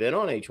from, that have been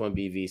on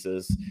H1B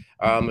visas,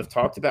 have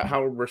talked about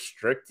how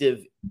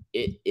restrictive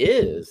it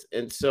is.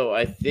 And so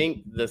I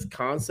think this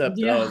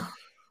concept of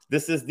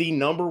this is the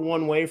number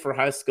one way for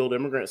high skilled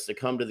immigrants to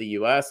come to the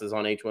U.S. is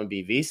on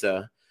H1B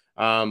visa.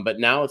 But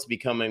now it's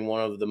becoming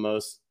one of the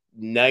most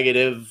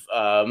negative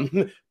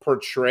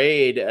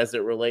portrayed as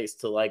it relates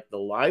to like the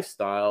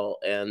lifestyle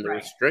and the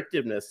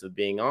restrictiveness of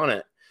being on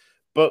it.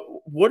 But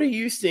what are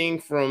you seeing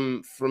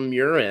from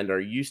your end? Are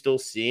you still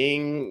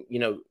seeing,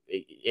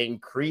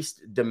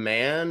 increased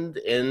demand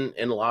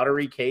in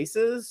lottery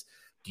cases?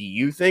 Do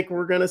you think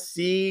we're going to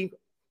see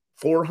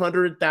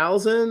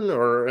 400,000,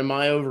 or am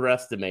I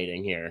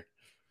overestimating here?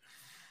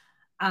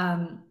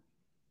 I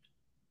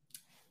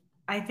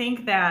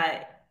think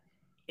that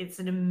it's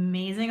an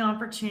amazing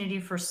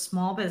opportunity for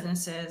small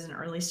businesses and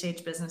early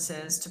stage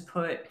businesses to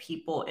put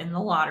people in the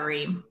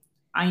lottery.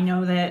 I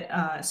know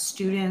that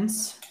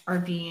students are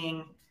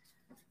being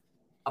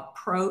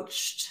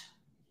approached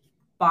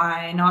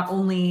by not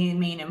only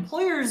main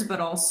employers, but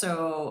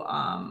also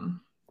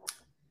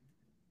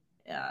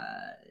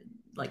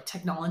like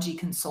technology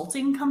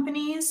consulting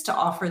companies to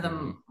offer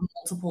them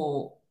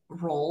multiple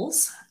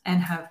roles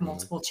and have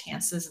multiple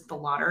chances at the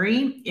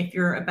lottery. If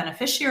you're a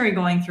beneficiary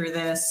going through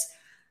this,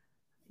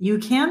 you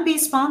can be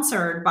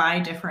sponsored by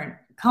different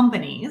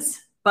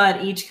companies,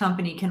 but each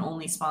company can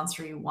only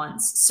sponsor you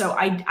once. So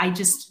I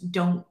just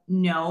don't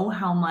know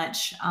how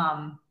much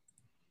I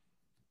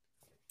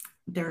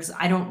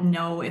don't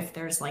know if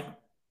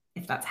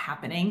that's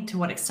happening, to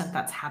what extent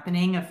that's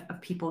happening,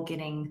 of people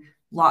getting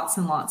lots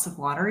and lots of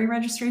lottery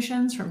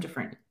registrations from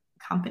different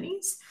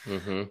companies.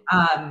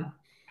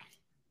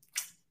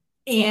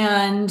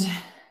 And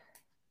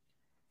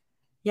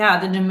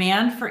the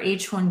demand for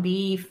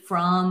H1B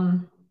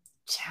from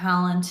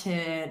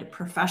talented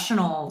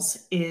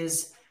professionals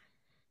is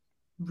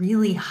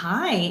really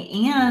high,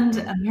 and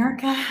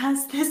America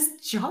has this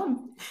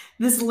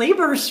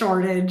labor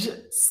shortage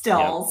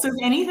still. So if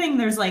anything,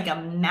 there's like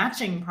a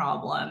matching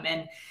problem,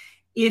 and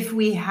if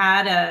we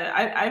had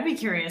I'd be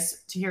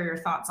curious to hear your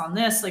thoughts on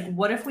this. Like,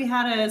 what if we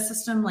had a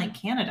system like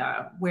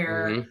Canada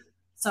where Mm-hmm.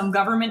 some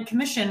government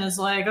commission is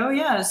like, oh,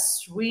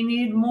 yes, we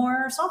need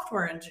more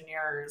software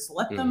engineers.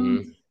 Let Mm-hmm.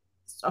 them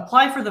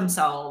apply for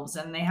themselves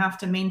and they have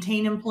to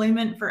maintain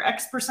employment for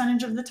X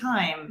percentage of the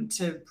time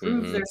to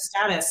prove Mm-hmm. their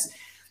status.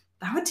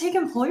 That would take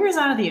employers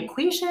out of the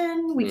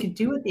equation. We could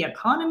do what the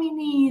economy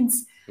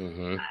needs.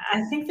 Mm-hmm.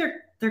 I think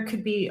there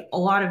could be a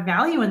lot of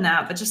value in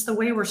that, but just the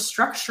way we're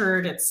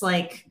structured, it's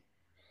like,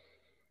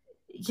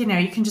 you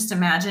can just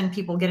imagine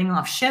people getting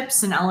off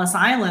ships in Ellis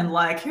Island,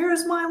 like,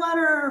 here's my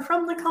letter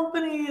from the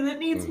company that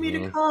needs me to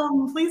Mm-hmm.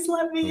 come. Please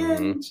let me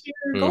Mm-hmm. in. Cheer,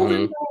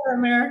 golden Mm-hmm. hour,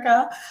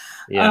 America.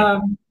 Yeah.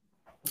 Um,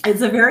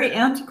 it's a very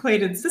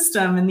antiquated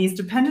system, and these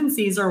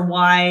dependencies are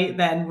why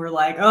then we're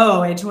like,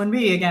 oh,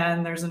 H1B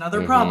again, there's another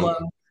Mm-hmm. problem.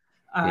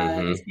 These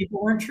Mm-hmm.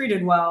 people weren't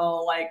treated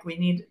well. Like, we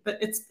need, but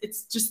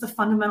it's just the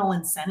fundamental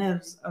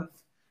incentives of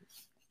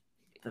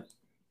the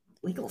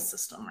legal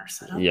system are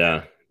set up that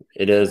Yeah,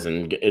 it is.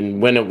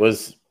 And when it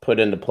was put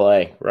into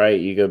play, right?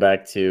 You go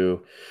back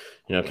to,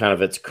 kind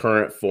of its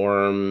current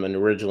form, and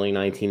originally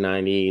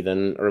 1990,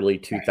 then early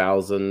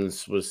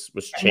 2000s was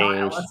and not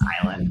Ellis changed.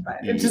 Island, but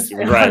it just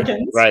Right,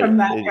 harkens right. from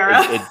that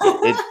era.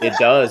 It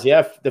does.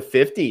 Yeah, the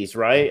 50s,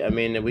 right? I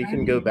mean, we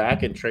can go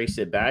back and trace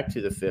it back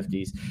to the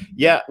 50s.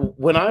 Yeah,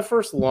 when I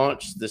first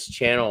launched this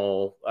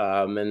channel,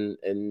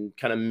 in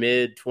kind of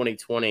mid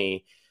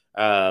 2020,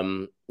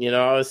 I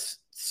was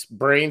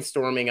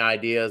brainstorming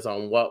ideas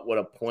on what would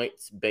a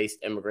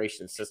points-based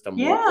immigration system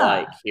look Yeah,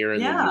 like here in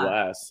the yeah.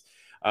 U.S.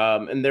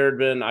 And there had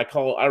been,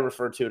 I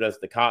refer to it as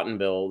the Cotton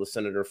Bill. The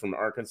senator from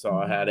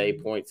Arkansas had a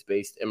Mhm.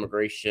 points-based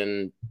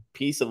immigration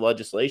piece of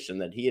legislation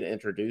that he had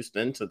introduced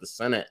into the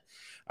Senate.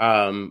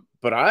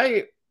 But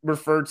I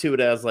refer to it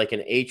as like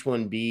an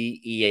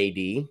H1B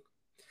EAD, Oh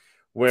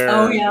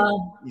where yeah,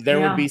 there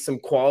would yeah. be some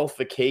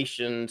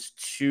qualifications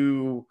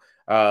to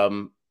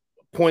um,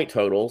 point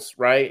totals,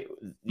 right?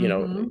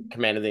 Hmm.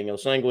 Command of the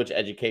English language,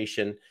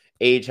 education,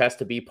 age has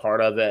to be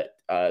part of it,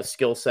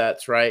 skill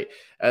sets, right?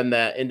 And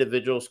that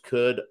individuals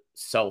could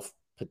self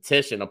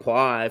petition,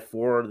 apply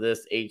for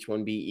this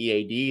H1B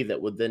EAD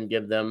that would then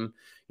give them,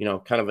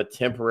 kind of a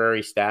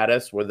temporary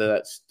status, whether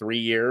that's 3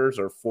 years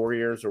or 4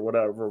 years or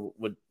whatever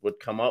would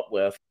come up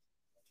with.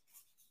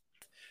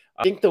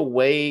 I think the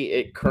way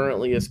it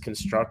currently is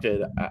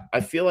constructed,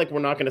 I feel like we're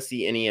not going to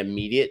see any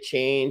immediate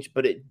change,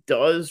 but it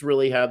does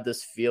really have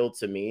this feel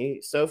to me,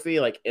 Sophie,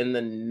 like in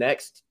the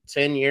next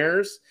 10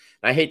 years.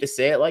 I hate to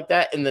say it like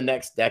that, in the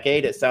next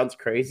decade, it sounds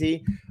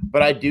crazy,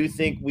 but I do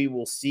think we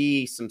will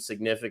see some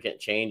significant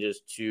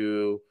changes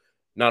to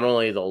not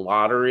only the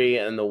lottery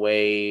and the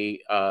way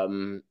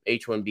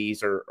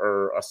H1Bs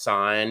are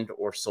assigned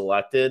or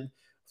selected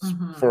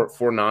Hmm.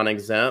 for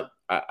non-exempt.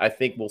 I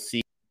think we'll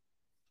see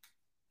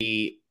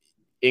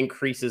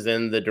increases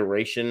in the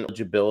duration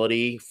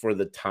eligibility for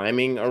the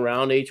timing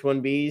around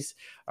H1Bs.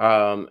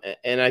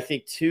 And I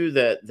think too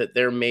that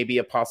there may be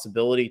a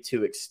possibility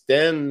to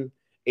extend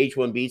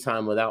H1B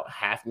time without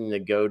having to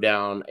go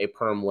down a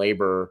perm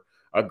labor,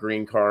 a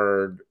green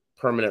card,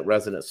 permanent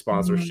resident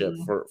sponsorship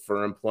Hmm.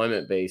 for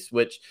employment base,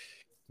 which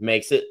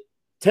makes it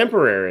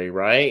temporary,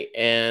 right?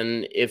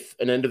 And if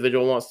an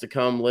individual wants to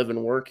come live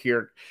and work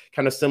here,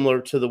 kind of similar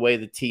to the way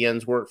the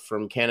TNs work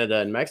from Canada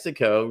and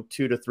Mexico,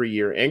 2 to 3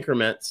 year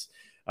increments,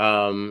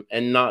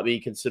 and not be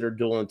considered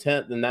dual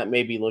intent, then that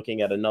may be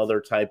looking at another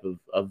type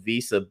of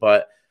visa.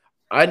 But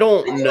I I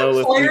don't think know if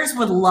we, employers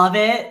would love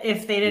it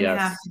if they didn't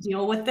have yes, to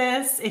deal with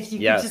this. If you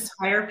could just yes,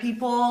 hire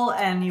people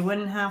and you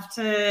wouldn't have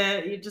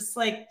to, you just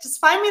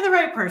find me the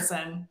right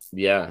person.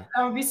 yeah.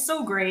 That would be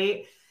so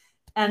great.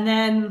 And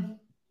then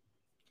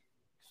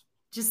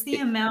just the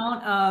It,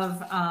 amount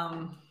of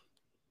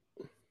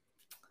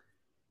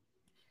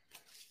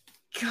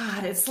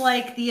God, it's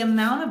like the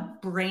amount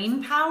of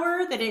brain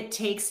power that it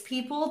takes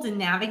people to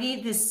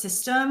navigate this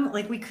system.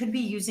 Like, we could be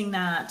using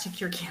that to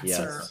cure cancer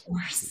yes,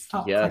 or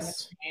stop climate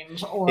yes.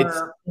 change It's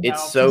or,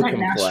 it's so protect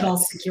national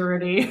complex.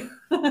 security.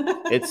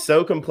 It's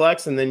so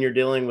complex, and then you're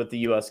dealing with the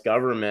U.S.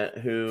 government,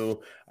 who,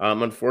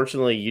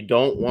 unfortunately, you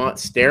don't want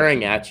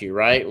staring at you,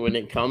 right? When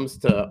it comes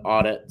to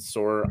audits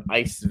or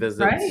ICE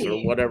visits or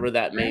Right, whatever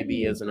that may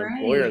be right, as an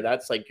employer, right.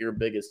 that's like your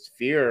biggest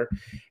fear.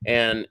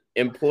 And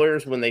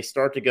employers, when they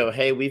start to go,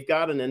 hey, we've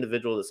got an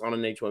individual that's on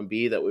an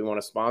H1B that we want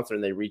to sponsor,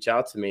 and they reach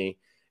out to me,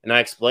 and I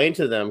explain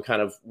to them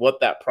kind of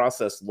what that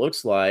process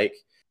looks like,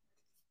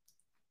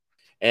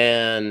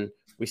 and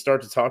we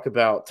start to talk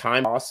about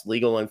time costs,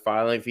 legal and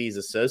filing fees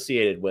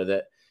associated with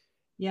it,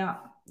 Yeah,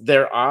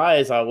 their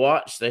eyes, I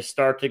watch, they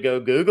start to go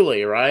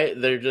googly, right?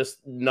 They're just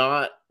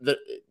not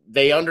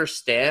they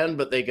understand,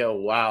 but they go,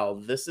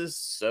 wow, this is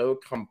so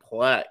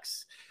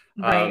complex.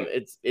 right.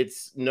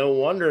 It's no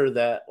wonder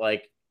that,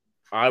 like,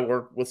 I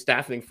work with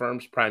staffing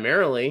firms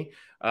primarily.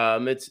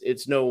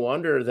 It's no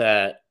wonder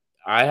that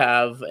I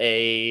have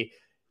a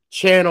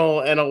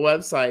channel and a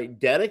website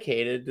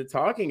dedicated to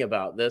talking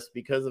about this,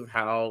 because of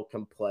how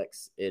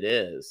complex it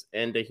is.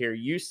 And to hear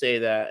you say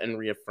that and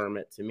reaffirm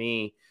it to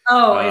me,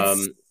 Oh,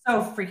 it's um,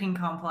 so freaking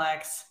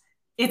complex.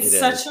 it's It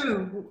such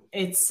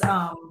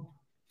is.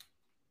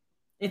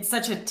 it's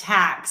such a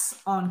tax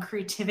on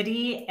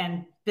creativity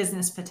and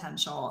business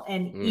potential.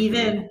 And Mm-hmm.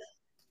 even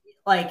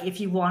like if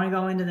you want to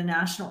go into the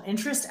national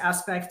interest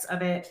aspects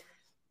of it,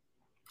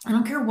 I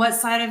don't care what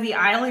side of the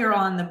aisle you're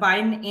on, the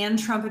Biden and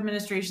Trump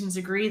administrations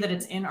agree that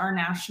it's in our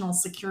national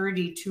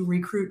security to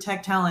recruit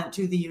tech talent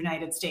to the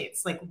United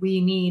States. Like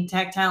we need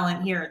tech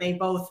talent here. They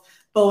both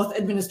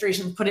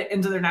administrations put it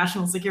into their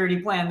national security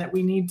plan that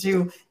we need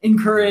to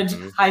encourage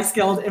Mm-hmm. high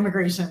skilled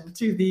immigration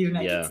to the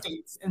United Yeah.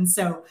 States. And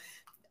so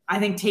I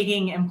think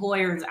taking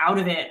employers out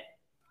of it,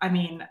 I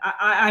mean,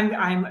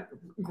 I'm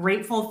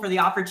grateful for the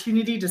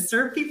opportunity to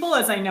serve people,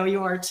 as I know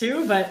you are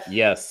too, but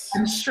Yes.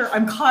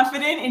 I'm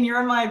confident in your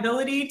and my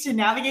ability to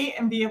navigate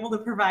and be able to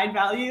provide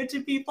value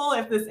to people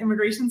if this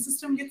immigration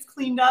system gets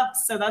cleaned up.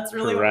 So that's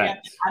really what we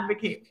have to Correct.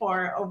 advocate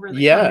for over the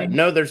Yeah. coming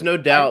No, there's no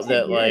five, doubt 10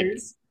 that, like,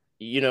 years.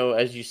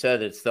 as you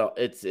said, it's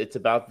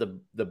about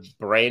the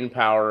brain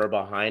power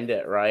behind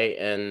it, right?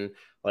 And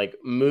like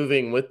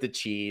moving with the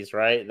cheese,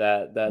 right?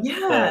 That's the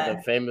Yeah,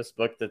 famous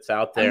book that's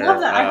out I love there.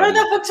 that. I read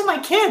that book to my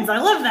kids. I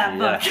love that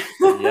Yeah.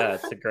 book. Yeah,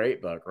 it's a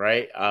great book,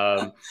 right?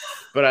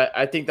 But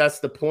I think that's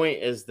the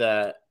point, is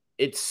that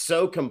it's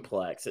so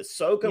complex. It's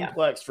so Yeah.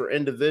 complex for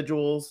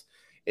individuals.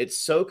 It's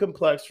so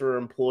complex for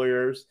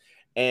employers,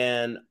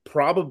 and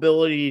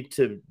probability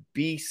to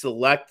be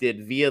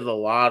selected via the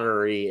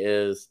lottery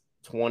is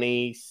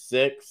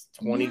 26,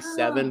 Yeah.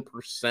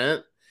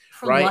 27%,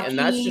 For right? And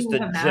that's lucky just a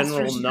with a general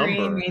master's degree,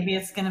 number. maybe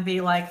it's going to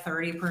be like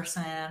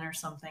 30% or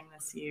something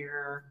this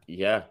year.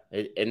 Yeah,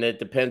 and it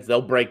depends.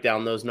 They'll break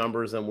down those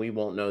numbers, and we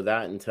won't know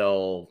that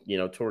until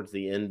towards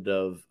the end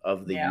of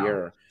the Yeah.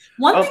 year.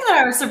 One thing Um,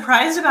 that I was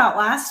surprised about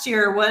last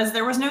year was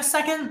there was no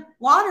second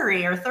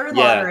lottery or third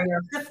yeah, lottery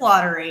or fifth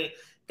lottery.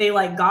 They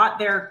like got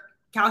their me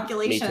too.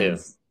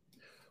 calculations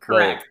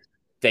correct. Well,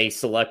 they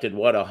selected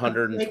what, Like,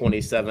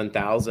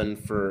 127,000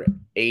 for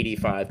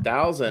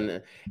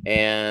 85,000,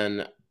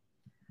 and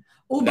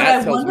oh, but that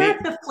I tells wonder me.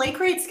 if the flake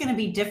rate's going to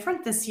be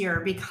different this year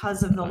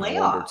because of the I wonder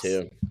layoffs.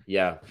 too.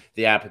 Yeah,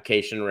 the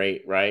application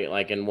rate, right?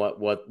 Like, and what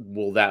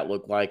will that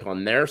look like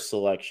on their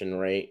selection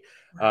rate?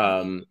 Right.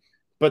 Um,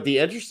 but the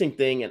interesting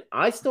thing, and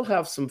I still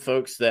have some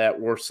folks that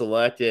were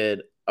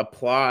selected,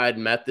 applied,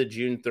 met the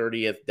June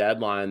 30th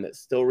deadline, that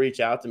still reach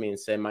out to me and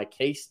say my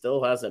case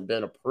still hasn't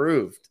been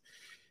approved.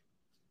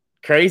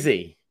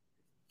 Crazy,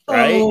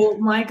 right? Oh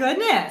my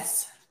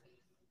goodness.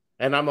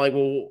 And I'm like,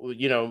 well,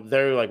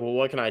 they're like, well,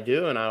 what can I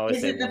do? And I always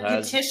Is say, it the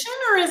well, petition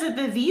or is it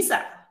the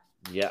visa?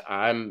 yeah,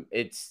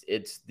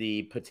 it's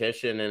the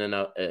petition in and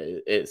of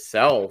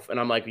itself. And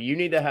I'm like, you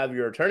need to have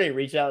your attorney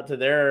reach out to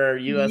their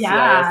USCIS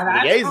Yeah, that's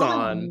probably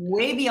liaison.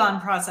 way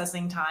beyond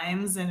processing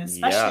times, and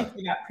especially Yeah. if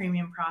they got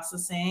premium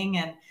processing,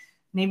 and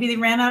maybe they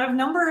ran out of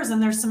numbers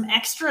and there's some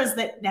extras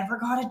that never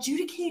got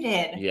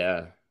adjudicated.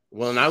 Yeah.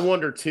 Well, and I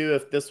wonder too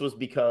if this was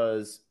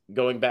because,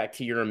 going back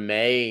to your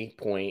May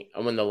point,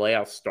 when the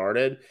layoff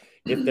started,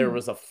 if there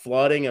was a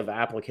flooding of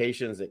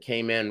applications that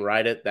came in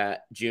right at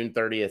that June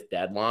 30th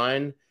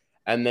deadline,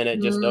 and then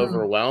it just Mm,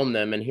 overwhelmed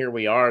them. And here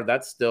we are.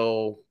 That's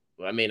still,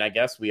 I mean, I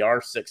guess we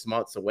are 6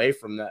 months away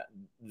from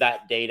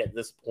that date at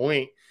this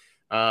point.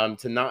 To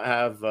not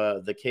have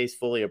the case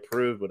fully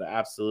approved would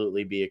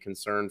absolutely be a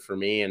concern for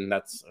me, and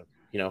that's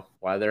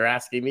why they're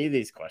asking me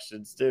these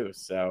questions too.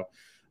 So.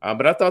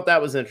 But I thought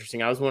that was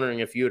interesting. I was wondering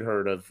if you had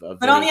heard of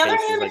but on any the other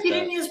cases hand, if like you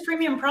didn't that. use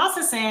premium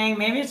processing,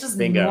 maybe it's just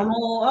Bingo.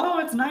 normal. Oh,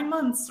 it's 9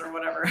 months or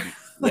whatever. Yeah,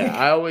 Like,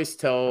 I always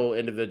tell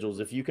individuals,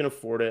 if you can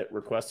afford it,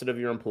 request it of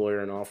your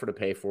employer and offer to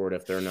pay for it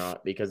if they're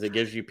not, because it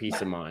gives you peace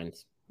yeah, of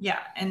mind. yeah,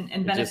 and It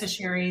just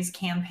beneficiaries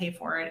can pay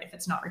for it if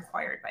it's not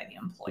required by the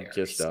it employer.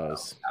 just So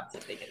does. that's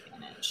a big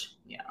advantage.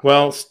 Yeah.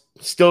 Well,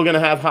 still going to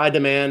have high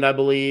demand, I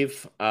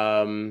believe.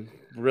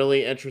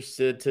 Really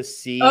interested to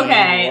see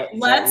Okay,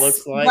 what that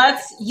looks like.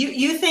 let's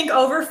you think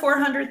over I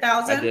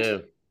 400,000?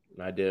 do.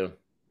 I do.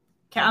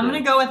 Okay, I do.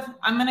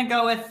 I'm gonna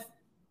go with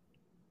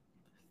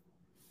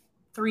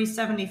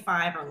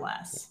 375 or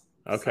less.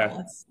 So Okay.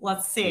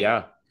 let's see.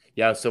 Yeah.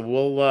 Yeah. So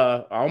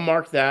I'll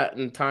mark that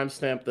and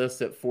timestamp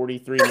this at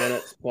 43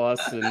 minutes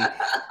plus, and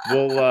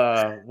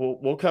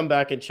we'll come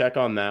back and check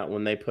on that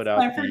when they put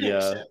My out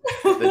prediction.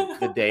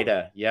 the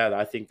data. Yeah,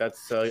 I think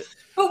that's But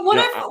you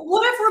know, I,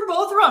 what if we're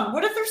both wrong?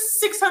 What if there's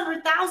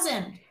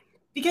 600,000?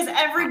 Because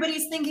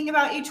everybody's thinking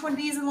about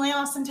H1Bs and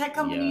layoffs and tech yeah.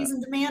 companies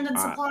and demand and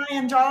I supply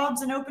and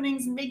jobs and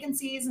openings and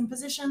vacancies and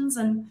positions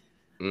and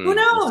who Listen,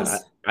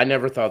 knows, I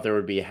never thought there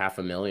would be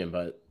 500,000,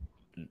 but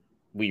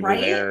we were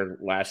right? there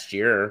last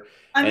year.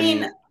 I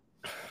mean, And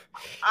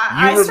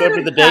I you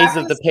remember started the days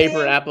of the paper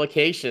practicing,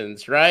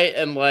 applications, right?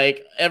 And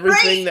like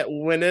everything right? that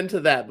went into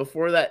that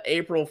before that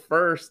April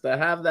 1st, to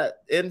have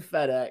that in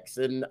FedEx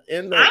and I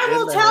in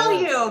will the tell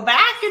hands. you,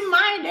 back in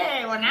my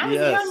day when I was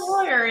a young Yes.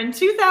 lawyer in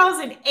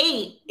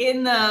 2008,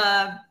 in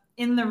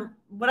the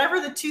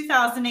whatever the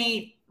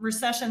 2008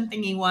 recession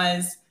thingy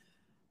was,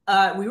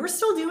 we were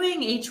still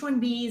doing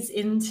H1Bs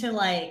into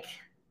like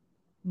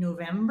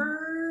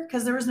November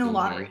because there was no Mm-hmm.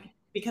 lottery.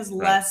 because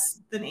less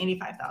than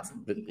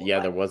 85,000 people. Yeah,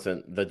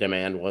 the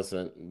demand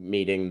wasn't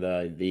meeting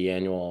the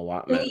annual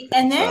allotment.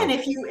 And then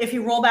if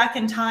you roll back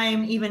in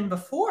time even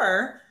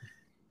before,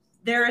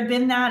 there had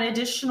been that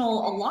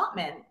additional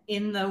allotment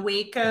in the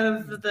wake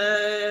of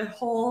the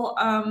whole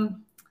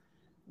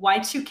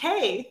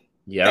Y2K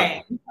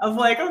thing of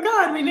like, oh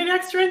God, we need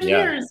extra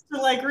engineers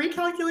to like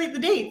recalculate the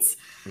dates.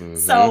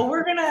 So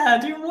we're going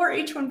to do more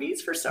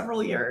H1Bs for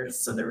several years.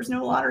 So there was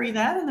no lottery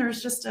then, and there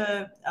was just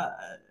an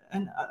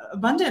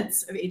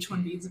abundance of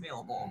H1Bs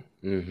available.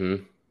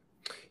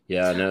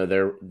 Yeah, no,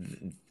 they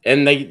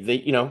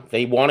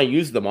want to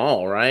use them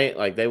all, right?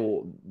 Like they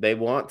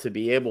want to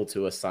be able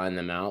to assign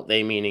them out.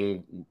 They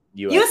meaning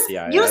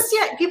USCIS.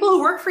 USCIS, people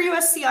who work for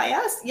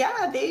USCIS,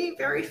 yeah, they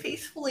very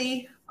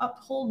faithfully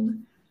uphold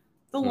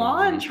the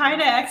law and try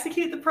to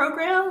execute the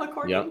program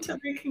according to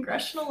the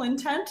congressional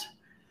intent.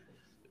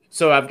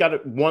 So I've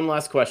got one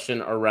last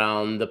question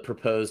around the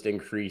proposed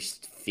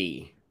increased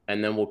fee,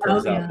 and then we'll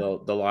close out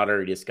the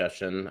lottery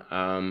discussion.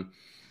 I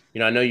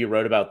know you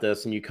wrote about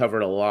this and you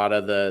covered a lot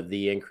of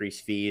the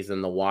increased fees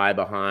and the why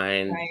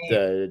behind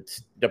the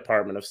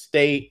Department of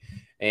State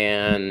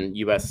and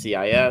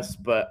USCIS,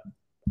 but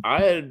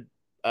I had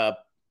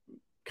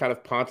kind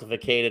of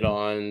pontificated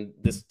on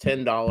this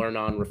 $10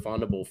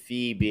 non-refundable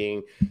fee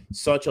being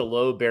such a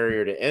low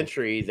barrier to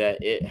entry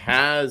that it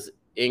has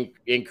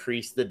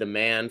increased the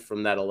demand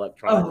from that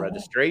electronic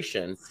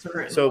registration.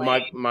 Certainly. So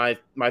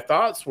my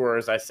thoughts were,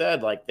 as I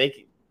said, like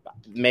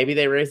maybe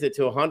they raised it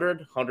to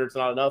 100. 100's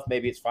not enough.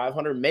 Maybe it's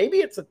 500. Maybe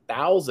it's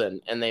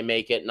 1,000, and they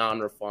make it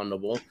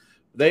non-refundable.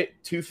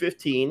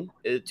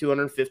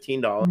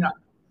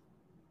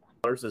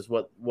 $215 is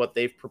what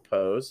they've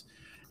proposed,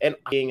 and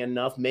being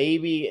enough.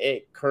 Maybe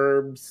it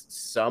curbs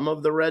some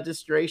of the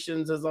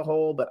registrations as a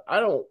whole, but I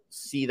don't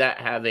see that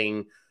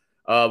having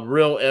a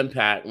real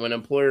impact when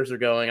employers are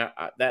going,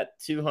 that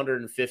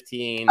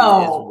 215 is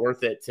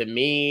worth it to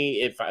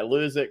me. If I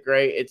lose it,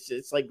 great.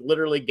 It's like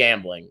literally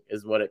gambling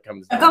is what it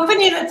comes down to. A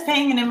company that's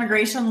paying an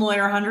immigration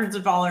lawyer hundreds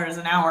of dollars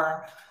an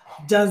hour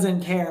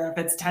doesn't care if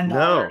it's $10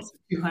 or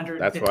 $250.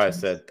 That's why I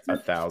said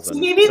 1,000. So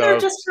maybe they're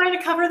just trying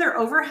to cover their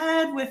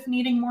overhead with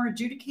needing more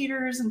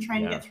adjudicators and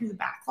trying to get through the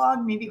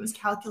backlog. Maybe it was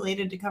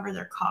calculated to cover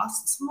their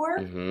costs more.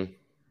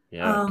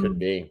 Yeah, it could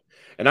be.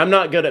 And I'm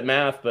not good at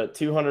math, but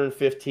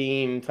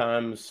 215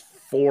 times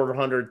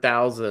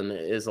 400,000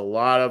 is a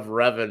lot of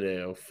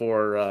revenue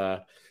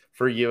for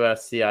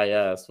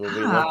USCIS. When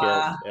we look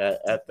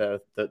at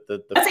the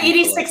that's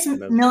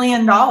 $86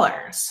 million.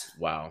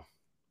 Wow.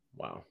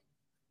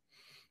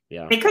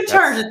 Yeah, they could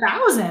charge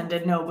 1,000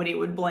 and nobody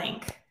would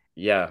blink.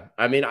 Yeah,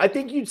 I mean, I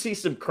think you'd see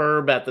some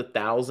curb at the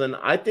 1,000.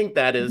 I think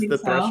that is the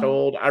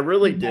threshold. I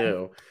really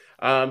do.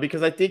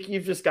 Because I think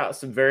you've just got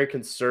some very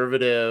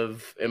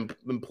conservative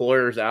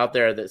employers out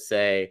there that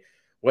say,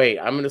 wait,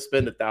 I'm going to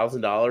spend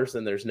 $1,000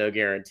 and there's no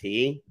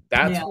guarantee.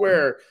 That's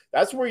where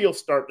you'll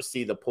start to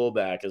see the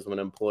pullback, is when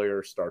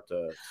employers start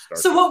to.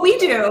 So what we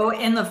do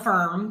in the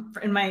firm,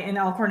 in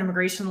Alcorn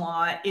immigration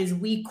law, is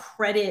we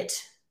credit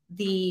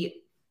the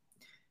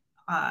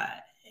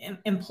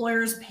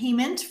employer's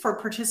payment for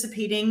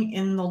participating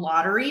in the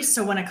lottery.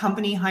 So when a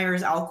company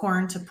hires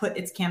Alcorn to put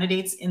its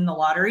candidates in the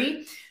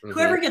lottery,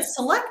 whoever gets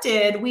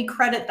selected, we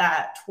credit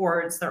that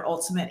towards their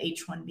ultimate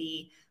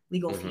H1B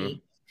legal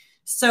fee.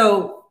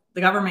 So the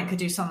government could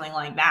do something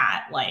like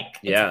that, like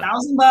it's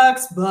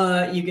 $1,000,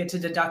 but you get to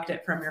deduct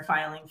it from your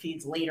filing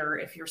fees later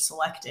if you're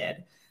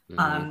selected.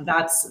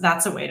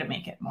 That's a way to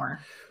make it more.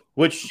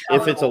 Which,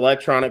 if it's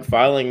electronic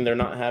filing, they're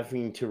not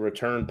having to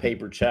return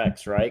paper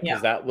checks, right?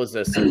 Because that was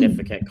a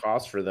significant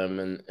cost for them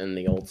in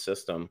the old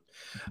system.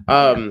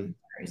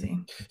 Crazy.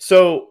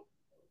 So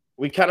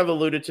we kind of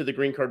alluded to the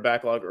green card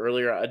backlog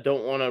earlier. I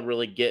don't want to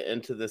really get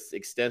into this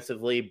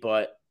extensively,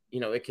 but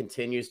it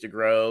continues to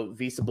grow.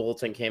 Visa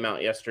Bulletin came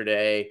out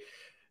yesterday.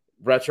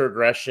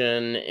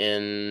 Retrogression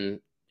in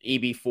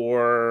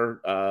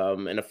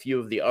EB4 and a few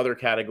of the other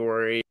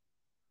categories.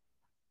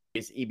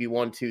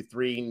 EB1, 2,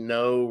 3,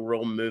 no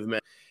real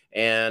movement.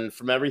 And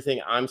from everything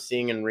I'm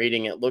seeing and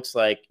reading, it looks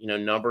like,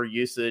 number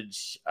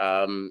usage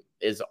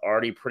is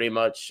already pretty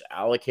much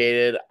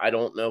allocated. I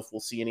don't know if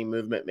we'll see any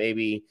movement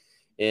maybe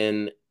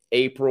in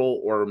April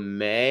or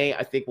May.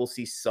 I think we'll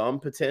see some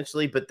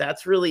potentially, but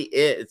that's really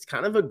it. It's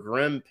kind of a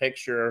grim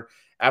picture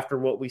after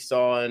what we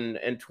saw in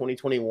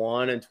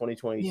 2021 and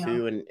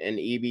 2022 and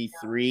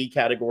EB3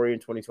 category in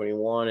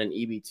 2021 and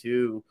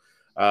EB2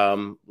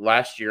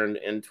 last year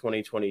in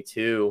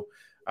 2022.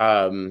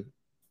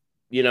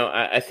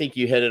 I think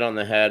you hit it on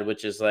the head,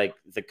 which is like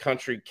the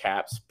country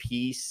caps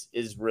piece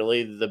is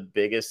really the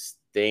biggest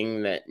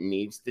thing that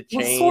needs to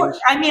change.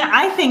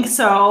 I think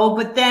so.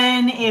 But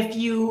then if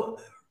you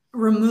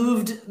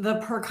removed the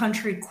per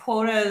country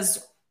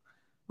quotas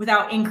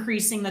without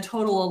increasing the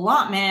total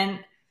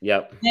allotment,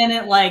 then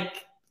it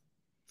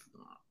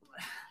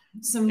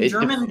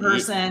German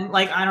person,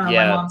 I don't know,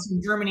 my mom's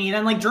from Germany,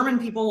 then German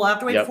people will have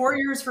to wait 4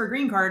 years for a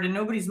green card and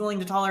nobody's willing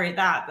to tolerate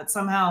that. But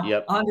somehow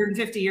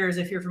 150 years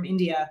if you're from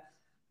India,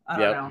 I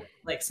don't know.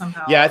 like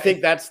somehow. Yeah, I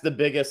think that's the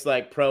biggest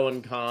like pro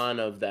and con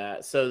of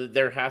that. So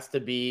there has to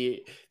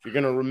be, if you're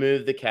going to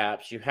remove the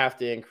caps, you have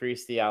to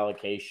increase the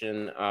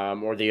allocation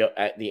or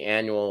the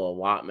annual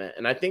allotment.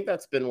 And I think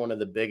that's been one of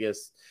the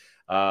biggest,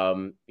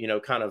 kind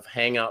of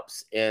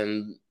hangups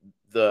in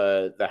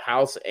the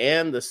House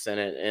and the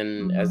Senate,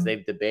 and as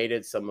they've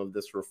debated some of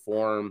this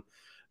reform.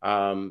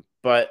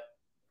 But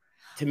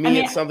to me,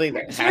 it's something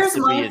that has to be addressed. Here's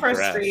my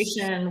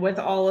frustration with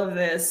all of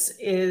this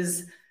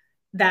is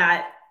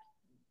that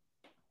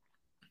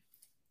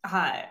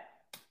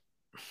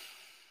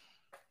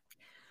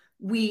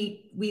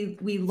we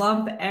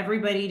lump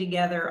everybody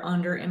together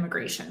under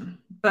immigration,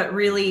 but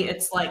really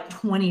it's like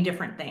 20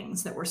 different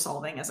things that we're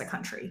solving as a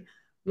country.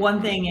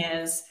 One thing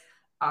is,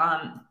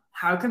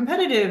 how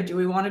competitive do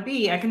we want to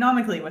be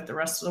economically with the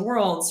rest of the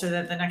world so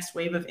that the next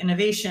wave of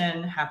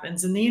innovation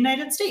happens in the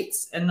United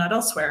States and not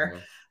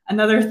elsewhere?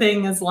 Another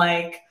thing is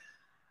like,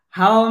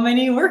 how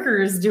many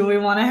workers do we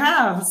want to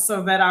have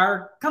so that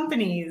our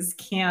companies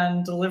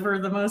can deliver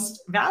the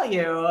most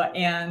value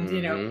and,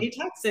 pay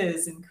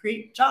taxes and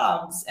create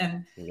jobs?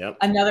 And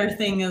another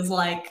thing is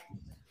like,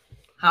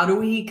 how do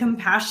we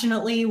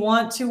compassionately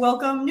want to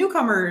welcome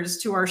newcomers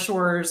to our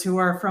shores who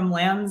are from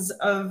lands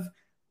of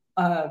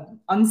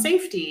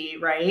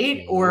unsafety,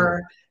 right?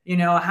 Or,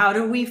 how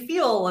do we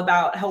feel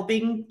about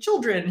helping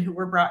children who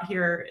were brought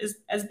here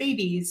as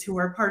babies, who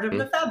are part of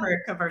the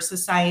fabric of our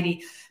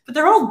society? But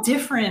they're all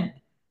different,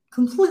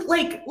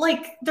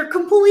 like they're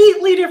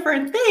completely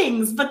different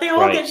things, but they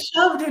all get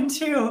shoved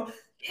into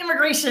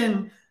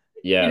immigration.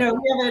 Yeah.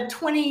 We have a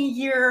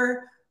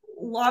 20-year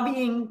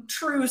lobbying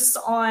truce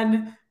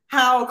on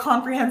how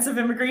comprehensive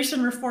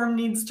immigration reform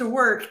needs to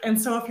work. And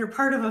so if you're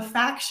part of a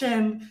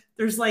faction,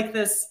 there's like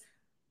this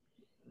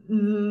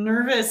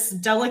nervous,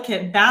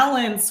 delicate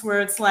balance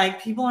where it's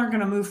like people aren't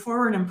going to move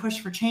forward and push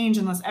for change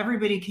unless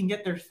everybody can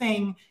get their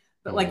thing.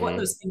 But like what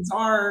those things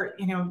are,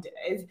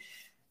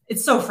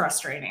 it's so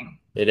frustrating.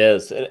 It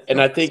is. And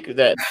I think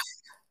that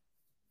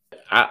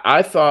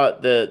I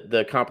thought that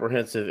the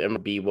comprehensive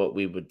would be what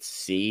we would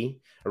see.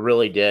 I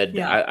really did.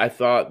 Yeah. I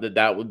thought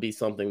that would be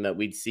something that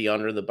we'd see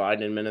under the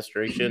Biden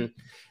administration.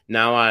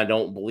 Now I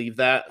don't believe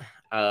that.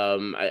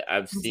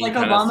 I've it's seen like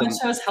Obama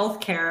chose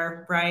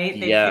healthcare, right?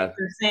 They picked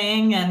their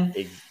thing, and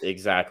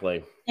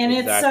exactly. And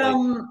it's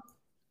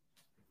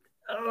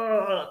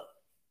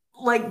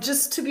like,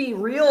 just to be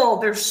real,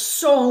 there's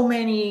so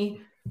many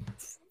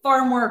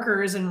farm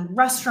workers and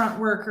restaurant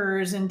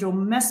workers and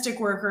domestic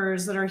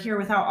workers that are here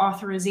without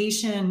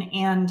authorization,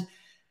 and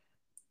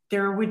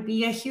there would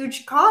be a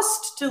huge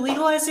cost to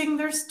legalizing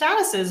their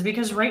statuses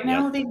because right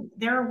now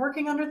they're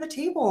working under the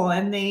table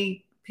and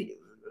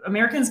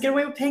Americans get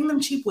away with paying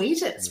them cheap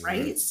wages,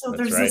 right? So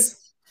there's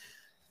this,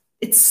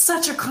 it's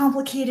such a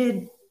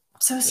complicated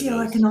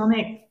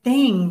socioeconomic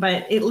thing,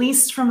 but at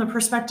least from the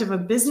perspective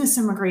of business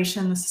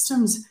immigration, the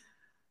system's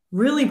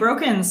really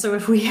broken. So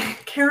if we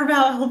care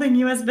about helping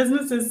U.S.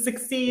 businesses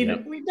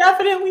succeed, we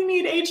definitely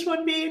need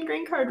H1B and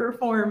green card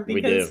reform,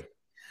 because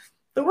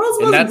the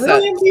world's most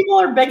brilliant people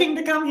are begging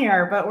to come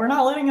here, but we're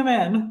not letting them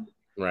in.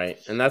 Right.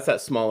 And that's that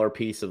smaller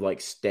piece of like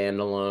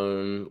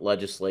standalone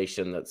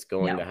legislation that's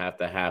going to have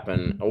to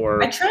happen.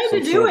 Or I tried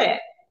to do it.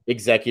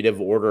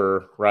 Executive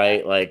order,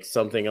 right? Like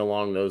something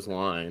along those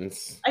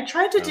lines. I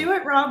tried to do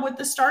it, Rob, with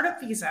the startup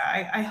visa.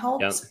 I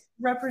helped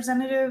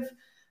Representative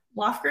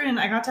Lofgren.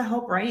 I got to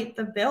help write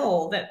the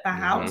bill that the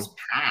House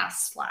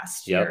passed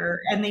last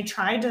year. And they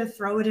tried to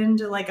throw it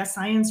into like a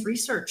science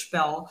research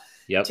bill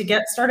to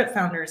get startup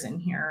founders in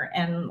here.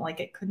 And like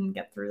it couldn't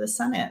get through the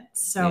Senate.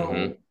 So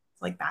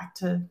it's like back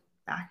to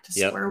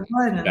square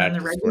one. And then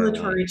the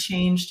regulatory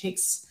change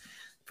takes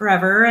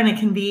forever, and it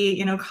can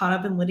be, caught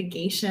up in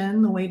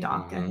litigation the way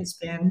DACA has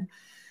been.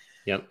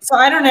 So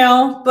I don't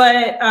know,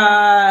 but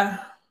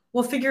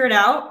we'll figure it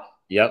out.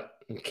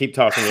 Keep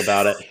talking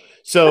about it.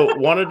 So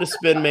wanted to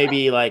spend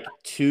maybe like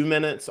 2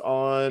 minutes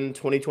on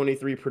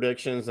 2023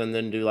 predictions and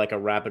then do like a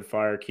rapid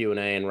fire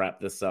Q&A and wrap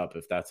this up,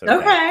 if that's okay.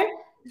 Okay,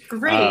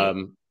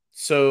 great.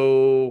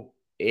 So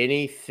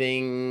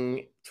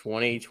anything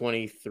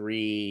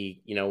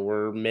 2023,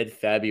 we're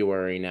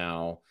mid-February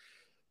now.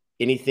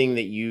 Anything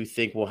that you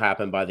think will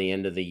happen by the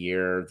end of the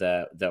year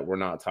that we're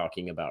not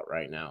talking about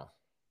right now?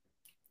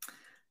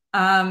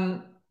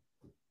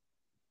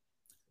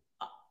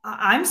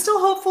 I'm still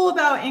hopeful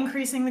about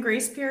increasing the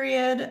grace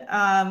period.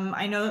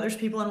 I know that there's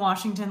people in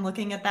Washington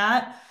looking at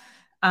that.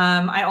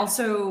 I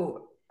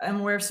also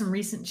am aware of some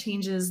recent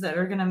changes that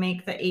are going to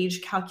make the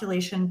age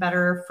calculation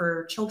better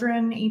for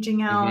children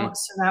aging out.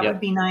 So that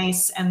would be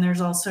nice. And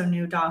there's also a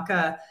new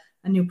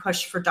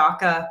push for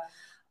DACA.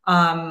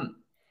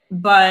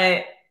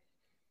 But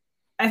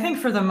I think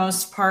for the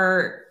most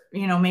part,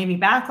 maybe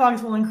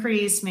backlogs will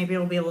increase. Maybe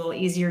it'll be a little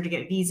easier to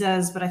get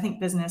visas, but I think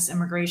business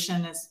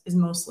immigration is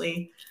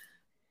mostly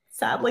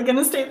sadly going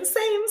to stay the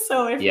same.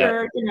 So if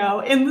you're,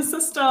 in the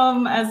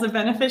system as a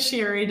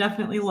beneficiary,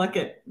 definitely look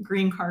at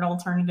green card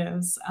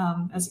alternatives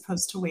as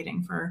opposed to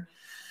waiting for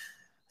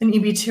an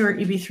EB2 or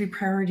EB3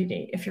 priority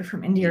date if you're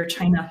from India or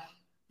China.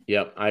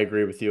 Yep, I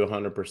agree with you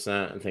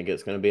 100%. I think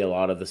it's going to be a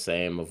lot of the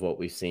same of what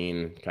we've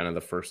seen kind of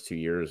the first 2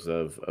 years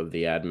of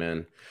the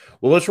admin.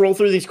 Well, let's roll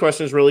through these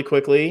questions really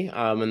quickly,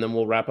 and then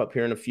we'll wrap up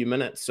here in a few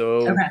minutes.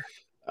 So, Okay.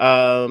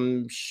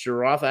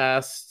 Sharaf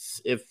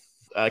asks if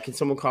can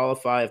someone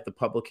qualify if the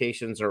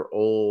publications are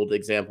old?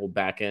 Example,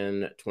 back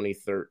in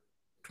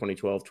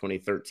 2012,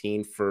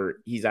 2013.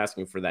 He's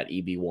asking for that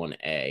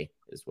EB1A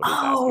is what he's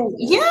asking for.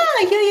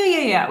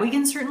 Yeah. We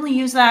can certainly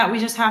use that. We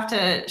just have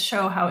to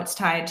show how it's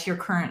tied to your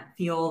current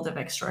field of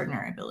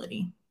extraordinary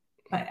ability.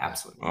 But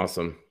absolutely.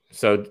 Awesome.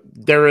 So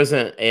there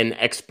isn't an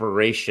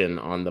expiration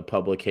on the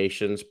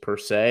publications per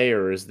se,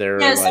 or is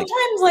there? Yeah,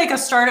 sometimes like a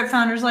startup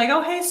founder's like,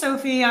 oh, hey,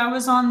 Sophie, I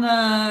was on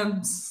the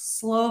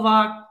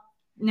Slovak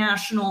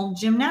national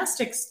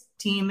gymnastics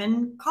team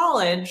in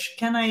college.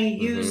 Can I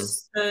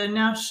use the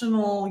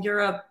National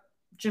Europe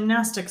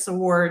Gymnastics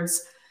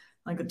Awards?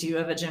 Like, do you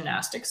have a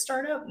gymnastics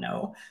startup?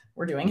 No,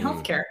 we're doing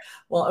healthcare.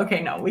 Well,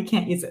 okay, no, we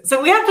can't use it. So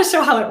we have to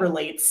show how it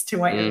relates to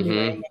what you're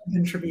doing and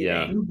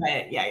contributing.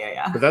 But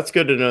yeah. But that's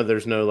good to know.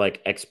 There's no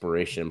like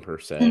expiration per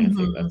se. I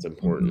think that's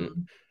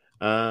important.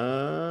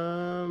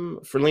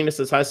 Ferlina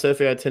says, hi,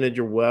 Sophie. I attended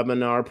your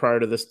webinar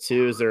prior to this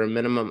too. Is there a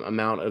minimum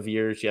amount of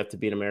years you have to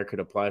be in America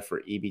to apply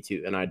for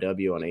EB2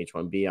 NIW on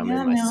H1B? I'm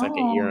in my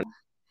second year.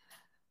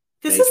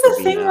 This is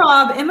the thing,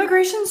 Rob.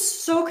 Immigration's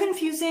so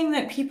confusing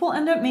that people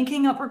end up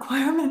making up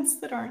requirements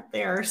that aren't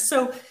there.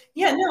 So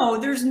yeah, no,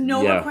 there's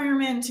no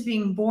requirement to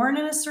being born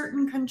in a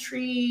certain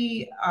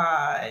country.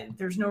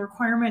 There's no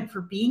requirement for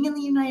being in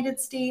the United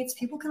States.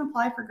 People can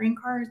apply for green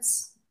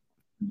cards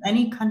in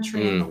any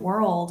country in the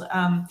world.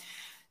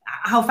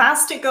 How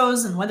fast it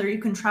goes and whether you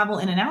can travel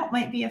in and out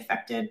might be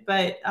affected.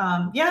 But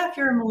if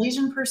you're a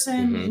Malaysian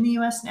person in the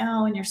US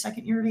now in your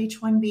second year of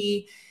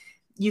H1B,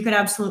 you could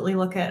absolutely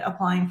look at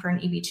applying for an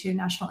EB2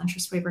 National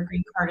Interest Waiver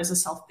Green Card as a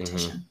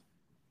self-petition.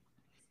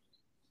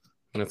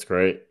 That's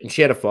great. And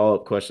she had a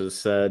follow-up question that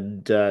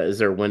said, is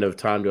there a window of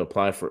time to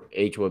apply for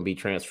H1B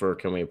transfer?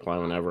 Can we apply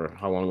whenever?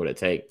 How long would it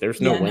take? There's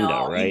no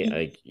window, right?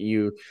 Like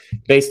you,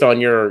 based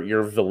on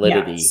your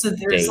validity so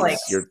there's dates, like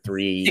your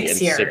 3 and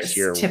 6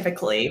 year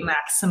typically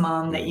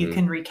maximum that you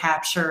can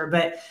recapture.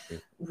 But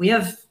we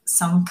have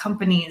some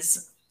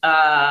companies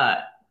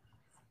like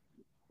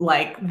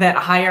that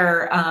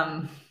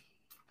hire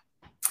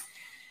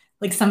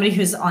like somebody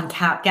who's on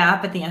cap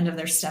gap at the end of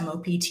their STEM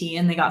OPT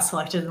and they got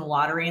selected in the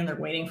lottery and they're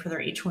waiting for their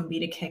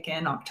H1B to kick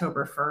in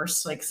October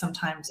 1st. Like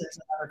sometimes there's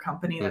another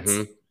company that's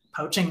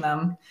poaching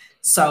them.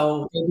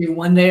 So they do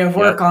 1 day of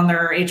work on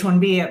their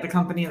H1B at the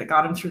company that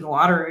got them through the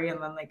lottery and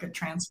then they could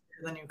transfer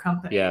to the new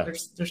company. Yeah.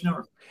 There's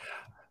no.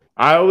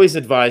 I always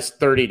advise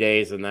 30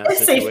 days in that it's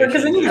situation. Safer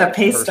because then you got to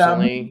pay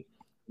stub.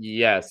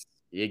 Yes,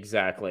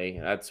 exactly.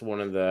 That's one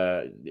of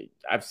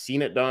I've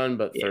seen it done,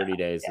 but 30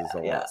 days is a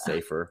lot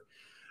safer.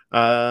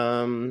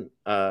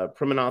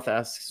 Primanoth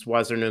asks, why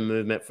is there no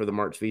movement for the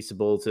March visa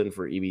bulletin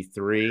for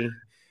EB3?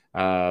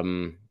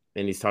 And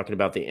he's talking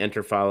about the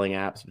interfiling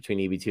apps between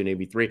EB2 and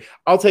EB3.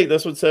 I'll take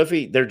this one,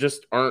 Sophie. There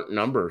just aren't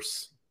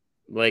numbers.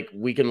 Like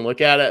we can look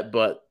at it,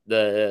 but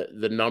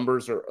the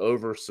numbers are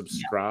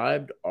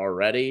oversubscribed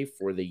already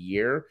for the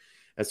year.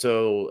 And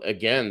so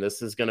again,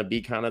 this is going to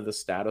be kind of the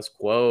status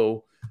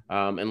quo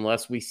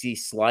unless we see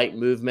slight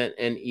movement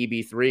in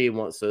EB3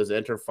 once those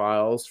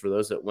interfiles for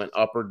those that went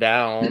up or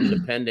down,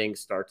 depending,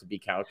 start to be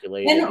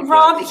calculated. And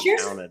Rob,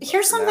 here's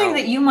something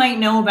that you might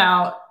know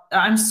about.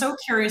 I'm so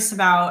curious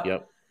about.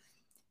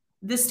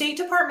 The State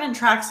Department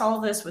tracks all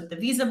of this with the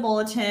visa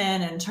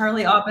bulletin, and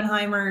Charlie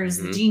Oppenheimer is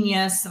the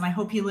genius, and I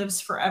hope he lives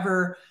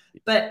forever.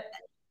 But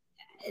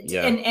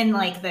and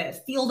like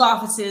the field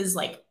offices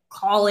like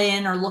call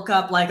in or look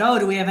up like, oh,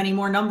 do we have any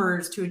more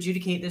numbers to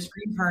adjudicate this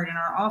green card in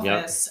our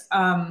office?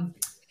 I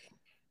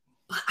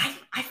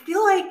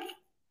feel like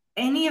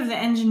any of the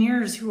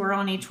engineers who are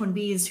on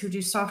H1Bs who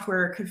do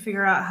software could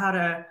figure out how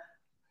to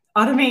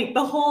automate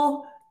the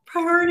whole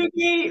priority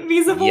gate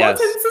visa bulletin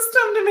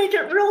system to make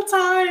it real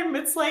time.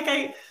 It's like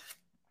I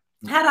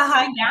had a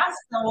high gas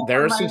bill.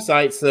 There are some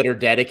sites that are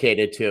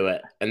dedicated to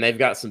it, and they've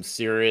got some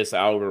serious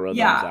algorithms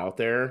out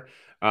there.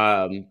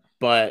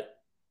 But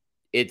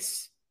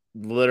it's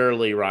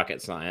literally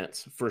rocket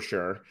science for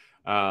sure.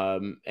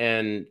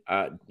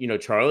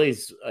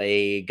 Charlie's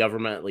a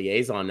government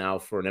liaison now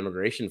for an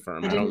immigration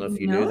firm. I don't know if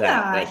you knew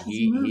that, but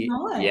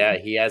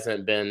he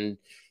hasn't been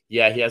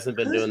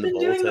doing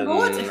the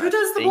bulletin. Who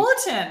does the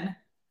bulletin?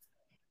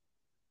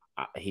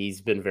 He's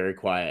been very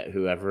quiet,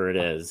 whoever it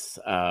is.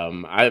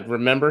 I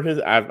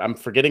remember I'm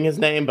forgetting his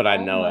name, but I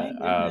know it.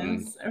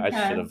 I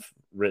should have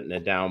written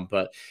it down,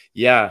 but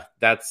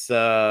that's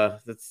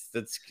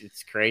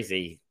it's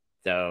crazy.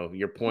 So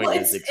your point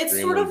is extremely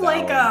it's sort of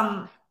valid.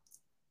 Like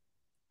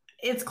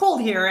it's cold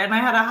here and I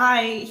had a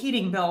high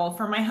heating bill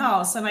for my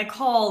house and I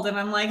called and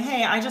I'm like,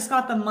 hey, I just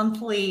got the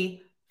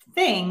monthly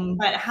thing,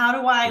 but how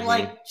do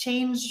I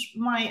change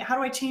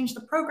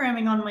the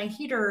programming on my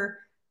heater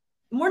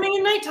morning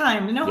and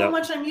nighttime to know how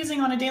much I'm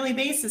using on a daily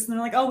basis? And they're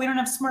like, oh, we don't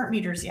have smart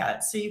meters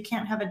yet, so you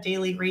can't have a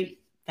daily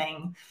rate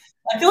thing.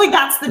 I feel like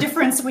that's the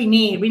difference we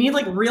need. We need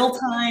like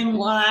real-time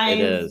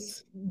live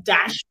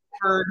dashboard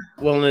Word.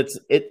 Well, and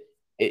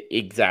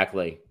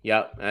exactly.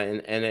 Yep.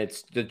 And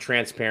it's the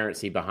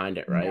transparency behind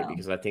it, right? Yeah.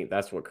 Because I think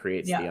that's what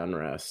creates the Yeah.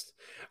 unrest.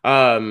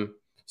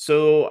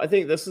 So I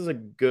think this is a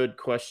good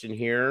question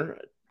here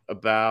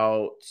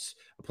about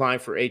applying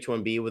for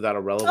H1B without a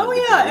relevant Oh,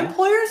 yeah. degree.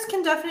 Employers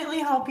can definitely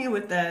help you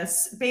with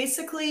this.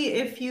 Basically,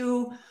 if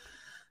you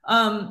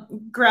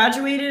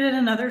graduated in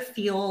another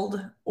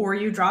field, or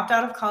you dropped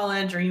out of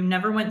college, or you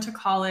never went to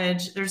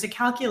college, there's a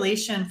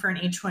calculation for an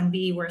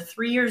H1B where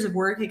 3 years of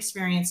work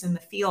experience in the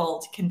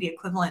field can be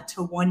equivalent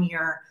to 1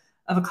 year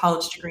of a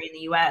college degree in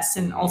the US.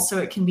 And also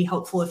it can be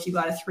helpful if you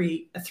got a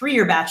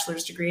three-year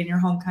bachelor's degree in your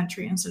home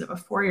country instead of a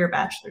 4-year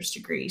bachelor's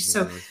degree.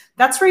 So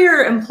that's where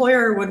your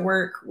employer would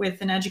work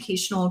with an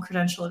educational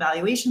credential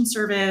evaluation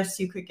service.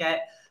 You could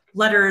get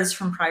letters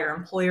from prior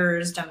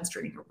employers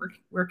demonstrating your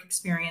work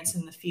experience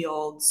in the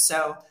field.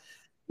 So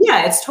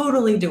yeah, it's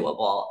totally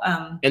doable.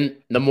 And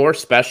the more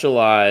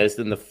specialized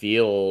in the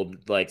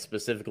field, like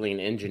specifically in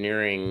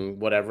engineering,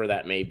 whatever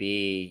that may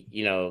be,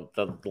 you know,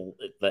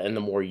 and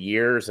the more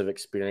years of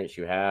experience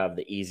you have,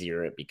 the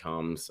easier it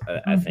becomes,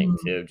 I think,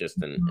 too,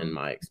 just in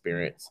my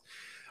experience.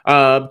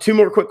 2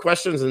 more quick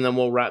questions, and then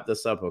we'll wrap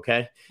this up,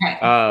 okay?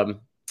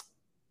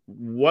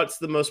 What's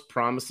the most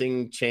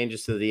promising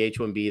changes to the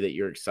H1B that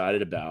you're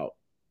excited about?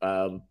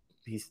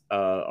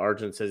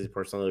 Arjun says he's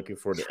personally looking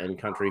forward to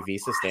in-country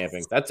visa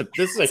stamping.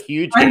 This is a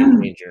huge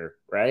game changer,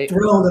 right?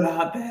 Thrilled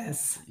about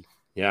this.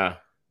 Yeah,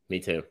 me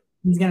too.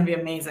 He's going to be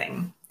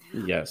amazing.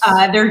 Yes.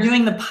 They're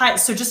doing the pilot.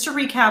 So just to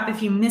recap,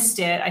 if you missed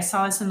it, I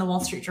saw this in the Wall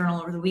Street Journal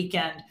over the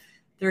weekend.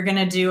 They're going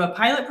to do a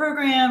pilot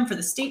program for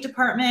the State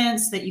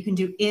Departments that you can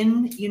do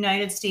in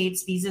United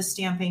States visa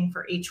stamping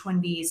for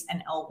H1Bs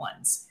and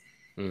L1s.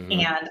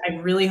 And I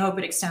really hope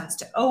it extends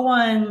to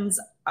O1s,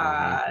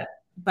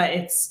 but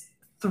it's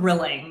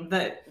thrilling.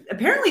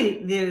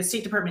 Apparently the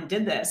State Department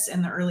did this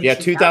in the early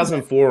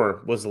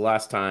 2004 was the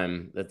last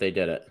time that they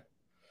did it.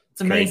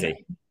 It's amazing.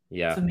 Crazy.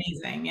 Yeah. It's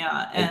amazing.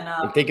 Yeah.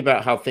 And think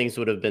about how things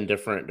would have been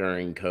different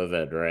during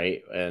COVID,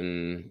 right?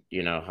 And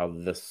you know, how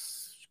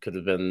this could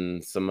have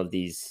been, some of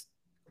these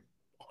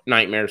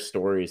nightmare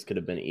stories could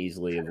have been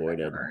easily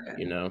avoided,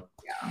 you know?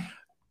 Yeah.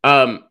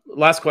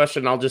 Last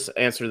question. I'll just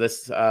answer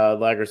this.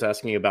 Lager's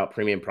asking about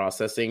premium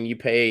processing. You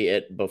pay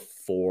it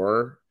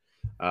before,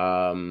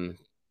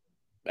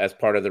 as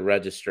part of the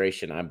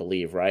registration, I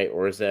believe, right?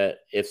 Or is it,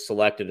 if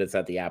selected, it's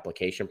at the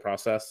application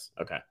process?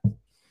 Okay.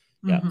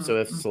 Yeah. So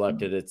if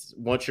selected, it's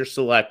once you're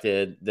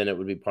selected, then it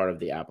would be part of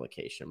the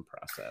application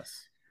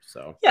process.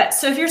 So yeah.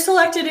 So if you're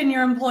selected and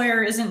your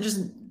employer isn't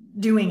just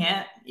doing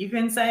it, you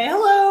can say,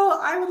 hello,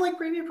 I would like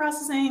premium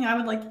processing. I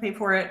would like to pay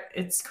for it.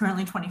 It's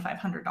currently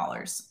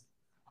 $2,500.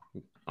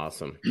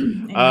 Awesome.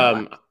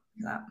 I'm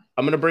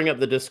going to bring up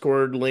the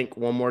Discord link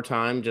one more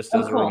time, just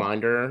as a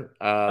reminder.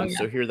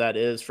 So here that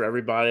is for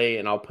everybody,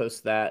 and I'll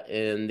post that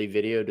in the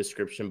video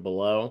description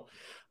below.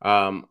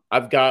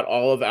 I've got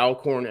all of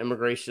Alcorn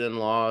Immigration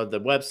Law,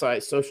 the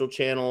website, social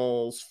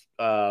channels.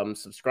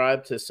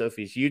 Subscribe to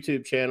Sophie's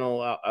YouTube channel,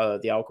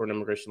 the Alcorn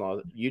Immigration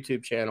Law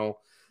YouTube channel.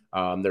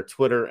 Their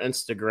Twitter,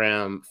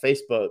 Instagram,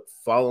 Facebook,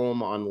 follow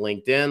them on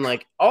LinkedIn,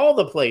 like all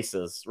the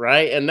places,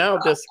 right? And now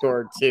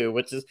Discord too,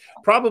 which is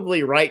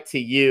probably right to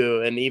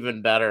you and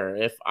even better.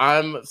 If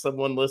I'm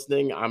someone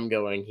listening, I'm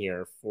going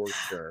here for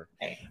sure.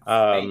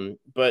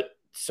 But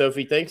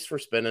Sophie, thanks for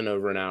spending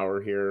over an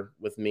hour here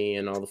with me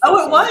and all the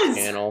folks on the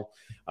channel.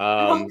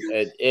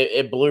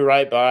 It blew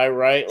right by,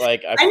 right?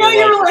 Like I know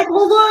you were like,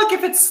 well, look,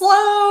 if it's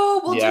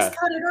slow, we'll just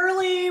cut it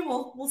early.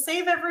 We'll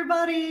save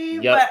everybody.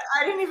 But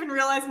I didn't even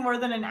realize more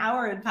than an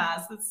hour had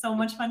passed. It's so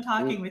much fun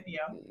talking with you.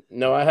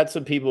 No, I had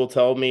some people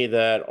tell me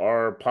that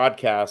our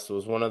podcast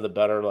was one of the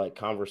better like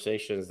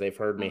conversations they've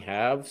heard me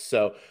have.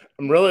 So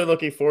I'm really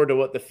looking forward to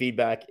what the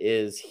feedback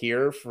is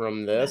here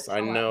from this.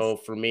 I know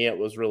for me it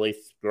was really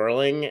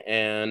thrilling,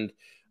 and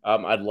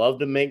I'd love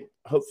to make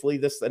hopefully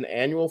this an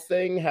annual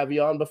thing, have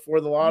you on before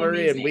the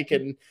lottery, and we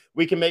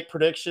can make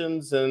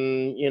predictions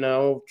and, you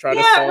know, try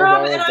to solve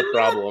all of the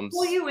problems.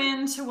 Pull you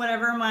into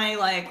whatever my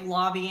like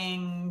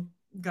lobbying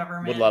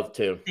government would love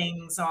to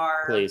things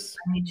are. Please,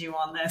 I need you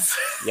on this.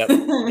 Yep.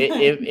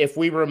 if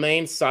we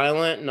remain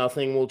silent,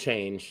 nothing will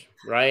change,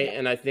 right?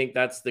 And I think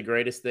that's the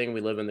greatest thing. We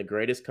live in the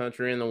greatest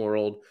country in the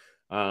world.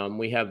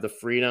 We have the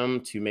freedom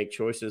to make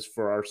choices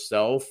for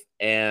ourselves.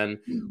 And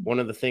one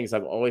of the things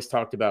I've always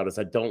talked about is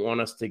I don't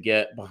want us to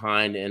get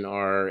behind in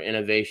our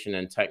innovation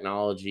and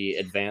technology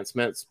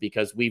advancements,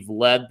 because we've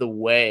led the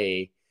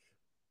way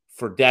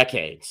for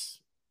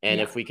decades.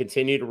 And if we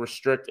continue to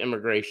restrict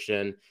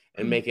immigration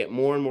and make it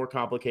more and more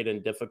complicated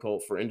and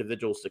difficult for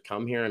individuals to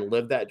come here and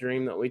live that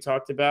dream that we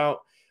talked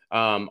about,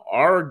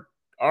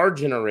 our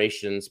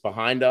generations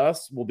behind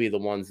us will be the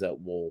ones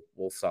that will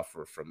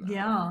suffer from that.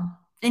 Yeah.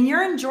 And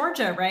you're in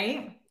Georgia,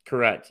 right?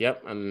 Correct.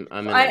 Yep. I'm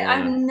in I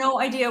have no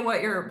idea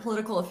what your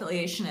political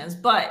affiliation is,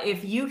 but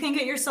if you can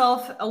get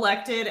yourself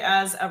elected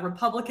as a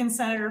Republican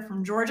senator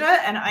from Georgia,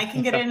 and I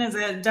can get in as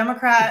a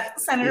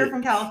Democrat senator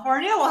from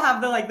California, we'll have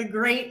the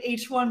great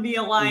H1B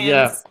alliance.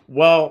 Yeah.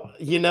 Well,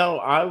 you know,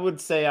 I would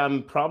say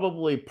I'm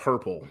probably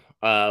purple.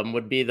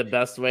 would be the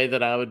best way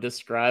that I would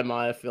describe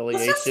my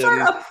affiliation. Let's just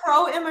start a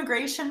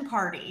pro-immigration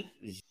party.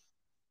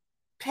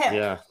 PIP.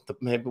 Yeah,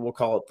 maybe we'll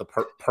call it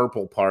the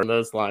purple part.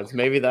 Those lines.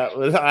 Maybe that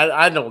was.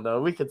 I don't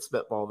know. We could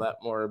spitball that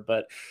more,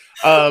 but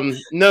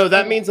no,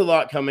 that means a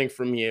lot coming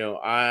from you.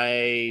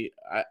 I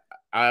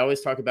always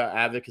talk about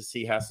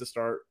advocacy has to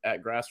start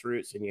at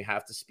grassroots, and you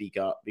have to speak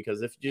up,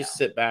 because if you just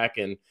sit back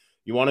and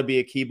you want to be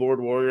a keyboard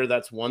warrior,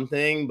 that's one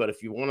thing. But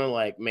if you want to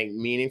like make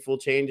meaningful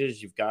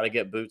changes, you've got to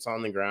get boots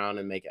on the ground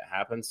and make it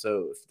happen.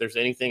 So if there's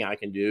anything I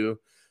can do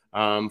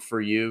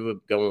for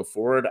you going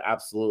forward,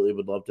 absolutely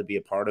would love to be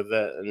a part of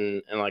it.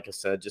 And like I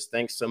said, just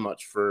thanks so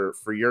much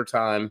for your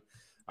time.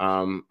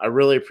 I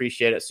really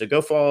appreciate it. So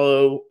go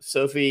follow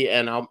Sophie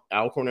and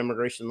Alcorn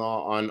Immigration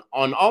Law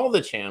on all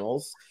the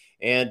channels,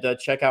 and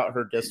check out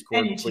her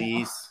Discord,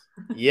 please.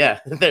 Yeah,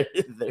 there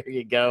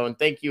you go. And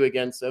thank you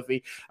again,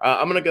 Sophie.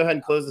 I'm going to go ahead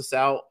and close this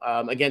out.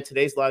 Again,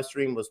 today's live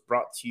stream was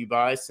brought to you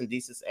by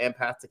Syndesus and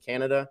Path to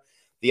Canada,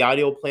 the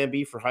ideal plan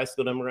B for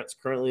high-skilled immigrants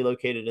currently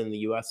located in the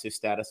U.S. whose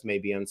status may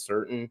be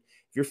uncertain.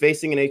 If you're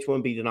facing an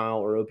H1B denial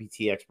or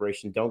OPT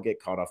expiration, don't get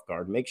caught off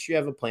guard. Make sure you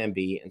have a plan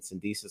B, and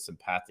Syndesus and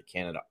Path to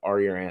Canada are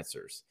your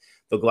answers.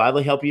 They'll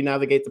gladly help you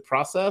navigate the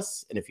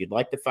process. And if you'd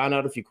like to find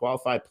out if you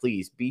qualify,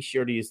 please be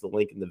sure to use the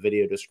link in the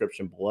video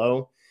description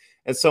below,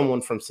 and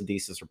someone from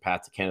Syndesus or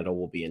Path to Canada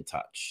will be in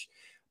touch.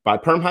 By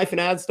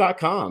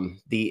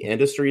perm-ads.com, the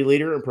industry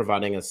leader in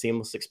providing a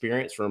seamless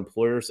experience for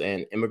employers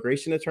and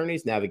immigration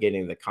attorneys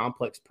navigating the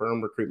complex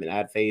perm recruitment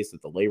ad phase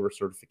of the labor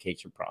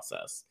certification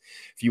process.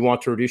 If you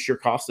want to reduce your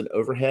costs and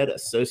overhead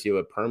associated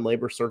with perm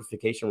labor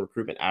certification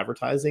recruitment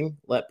advertising,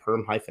 let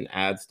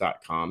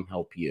perm-ads.com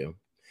help you.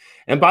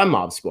 And by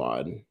Mob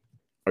Squad.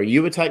 Are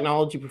you a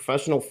technology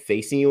professional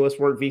facing U.S.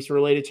 work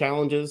visa-related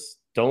challenges?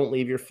 Don't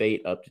leave your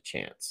fate up to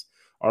chance.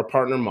 Our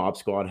partner Mob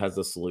Squad has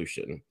a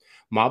solution.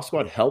 Mob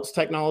Squad helps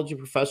technology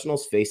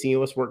professionals facing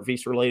U.S. work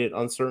visa-related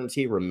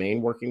uncertainty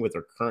remain working with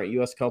their current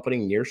U.S. company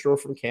nearshore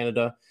from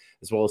Canada,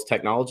 as well as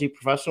technology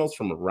professionals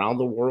from around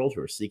the world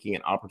who are seeking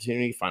an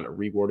opportunity to find a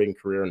rewarding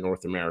career in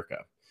North America.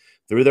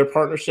 Through their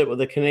partnership with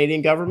the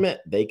Canadian government,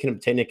 they can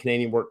obtain a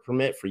Canadian work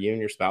permit for you and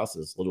your spouse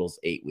in as little as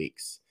 8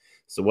 weeks.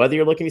 So whether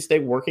you're looking to stay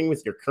working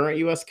with your current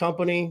U.S.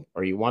 company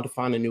or you want to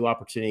find a new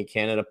opportunity in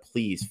Canada,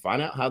 please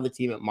find out how the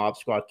team at Mob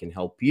Squad can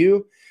help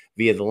you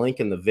via the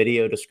link in the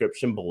video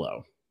description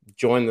below.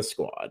 Join the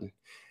squad.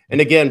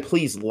 And again,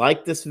 please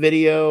like this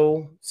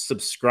video,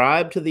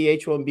 subscribe to the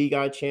H1B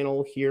Guy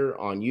channel here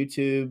on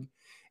YouTube,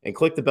 and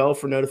click the bell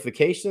for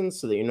notifications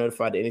so that you're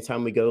notified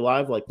anytime we go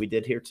live like we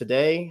did here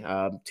today,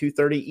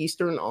 2:30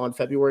 Eastern on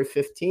February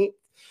 15th.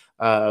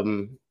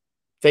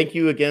 Thank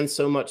you again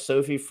so much,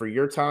 Sophie, for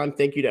your time.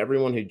 Thank you to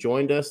everyone who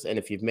joined us. And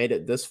if you've made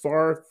it this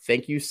far,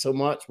 thank you so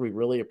much. We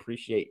really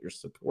appreciate your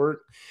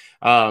support.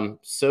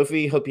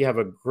 Sophie, hope you have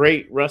a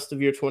great rest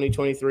of your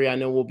 2023. I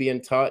know we'll be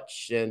in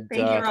touch. And thank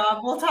you,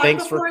 Rob. We'll talk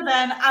before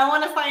then. I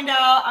want to find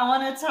out. I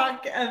want to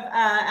talk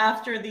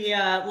after the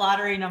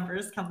lottery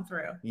numbers come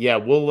through. Yeah,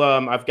 we'll.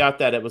 I've got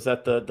that. It was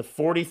at the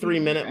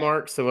 43-minute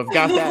mark, so I've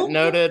got that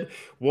noted.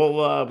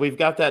 We've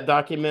got that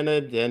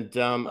documented. And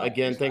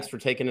again, thanks for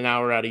taking an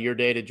hour out of your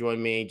day to join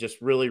me.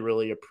 Just really,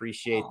 really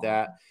appreciate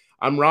that.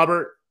 I'm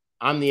Robert.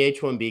 I'm the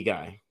H1B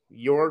guy,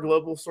 your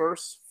global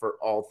source for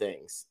all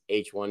things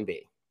H1B.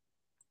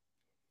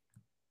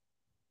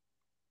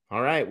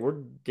 All right,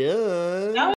 we're done.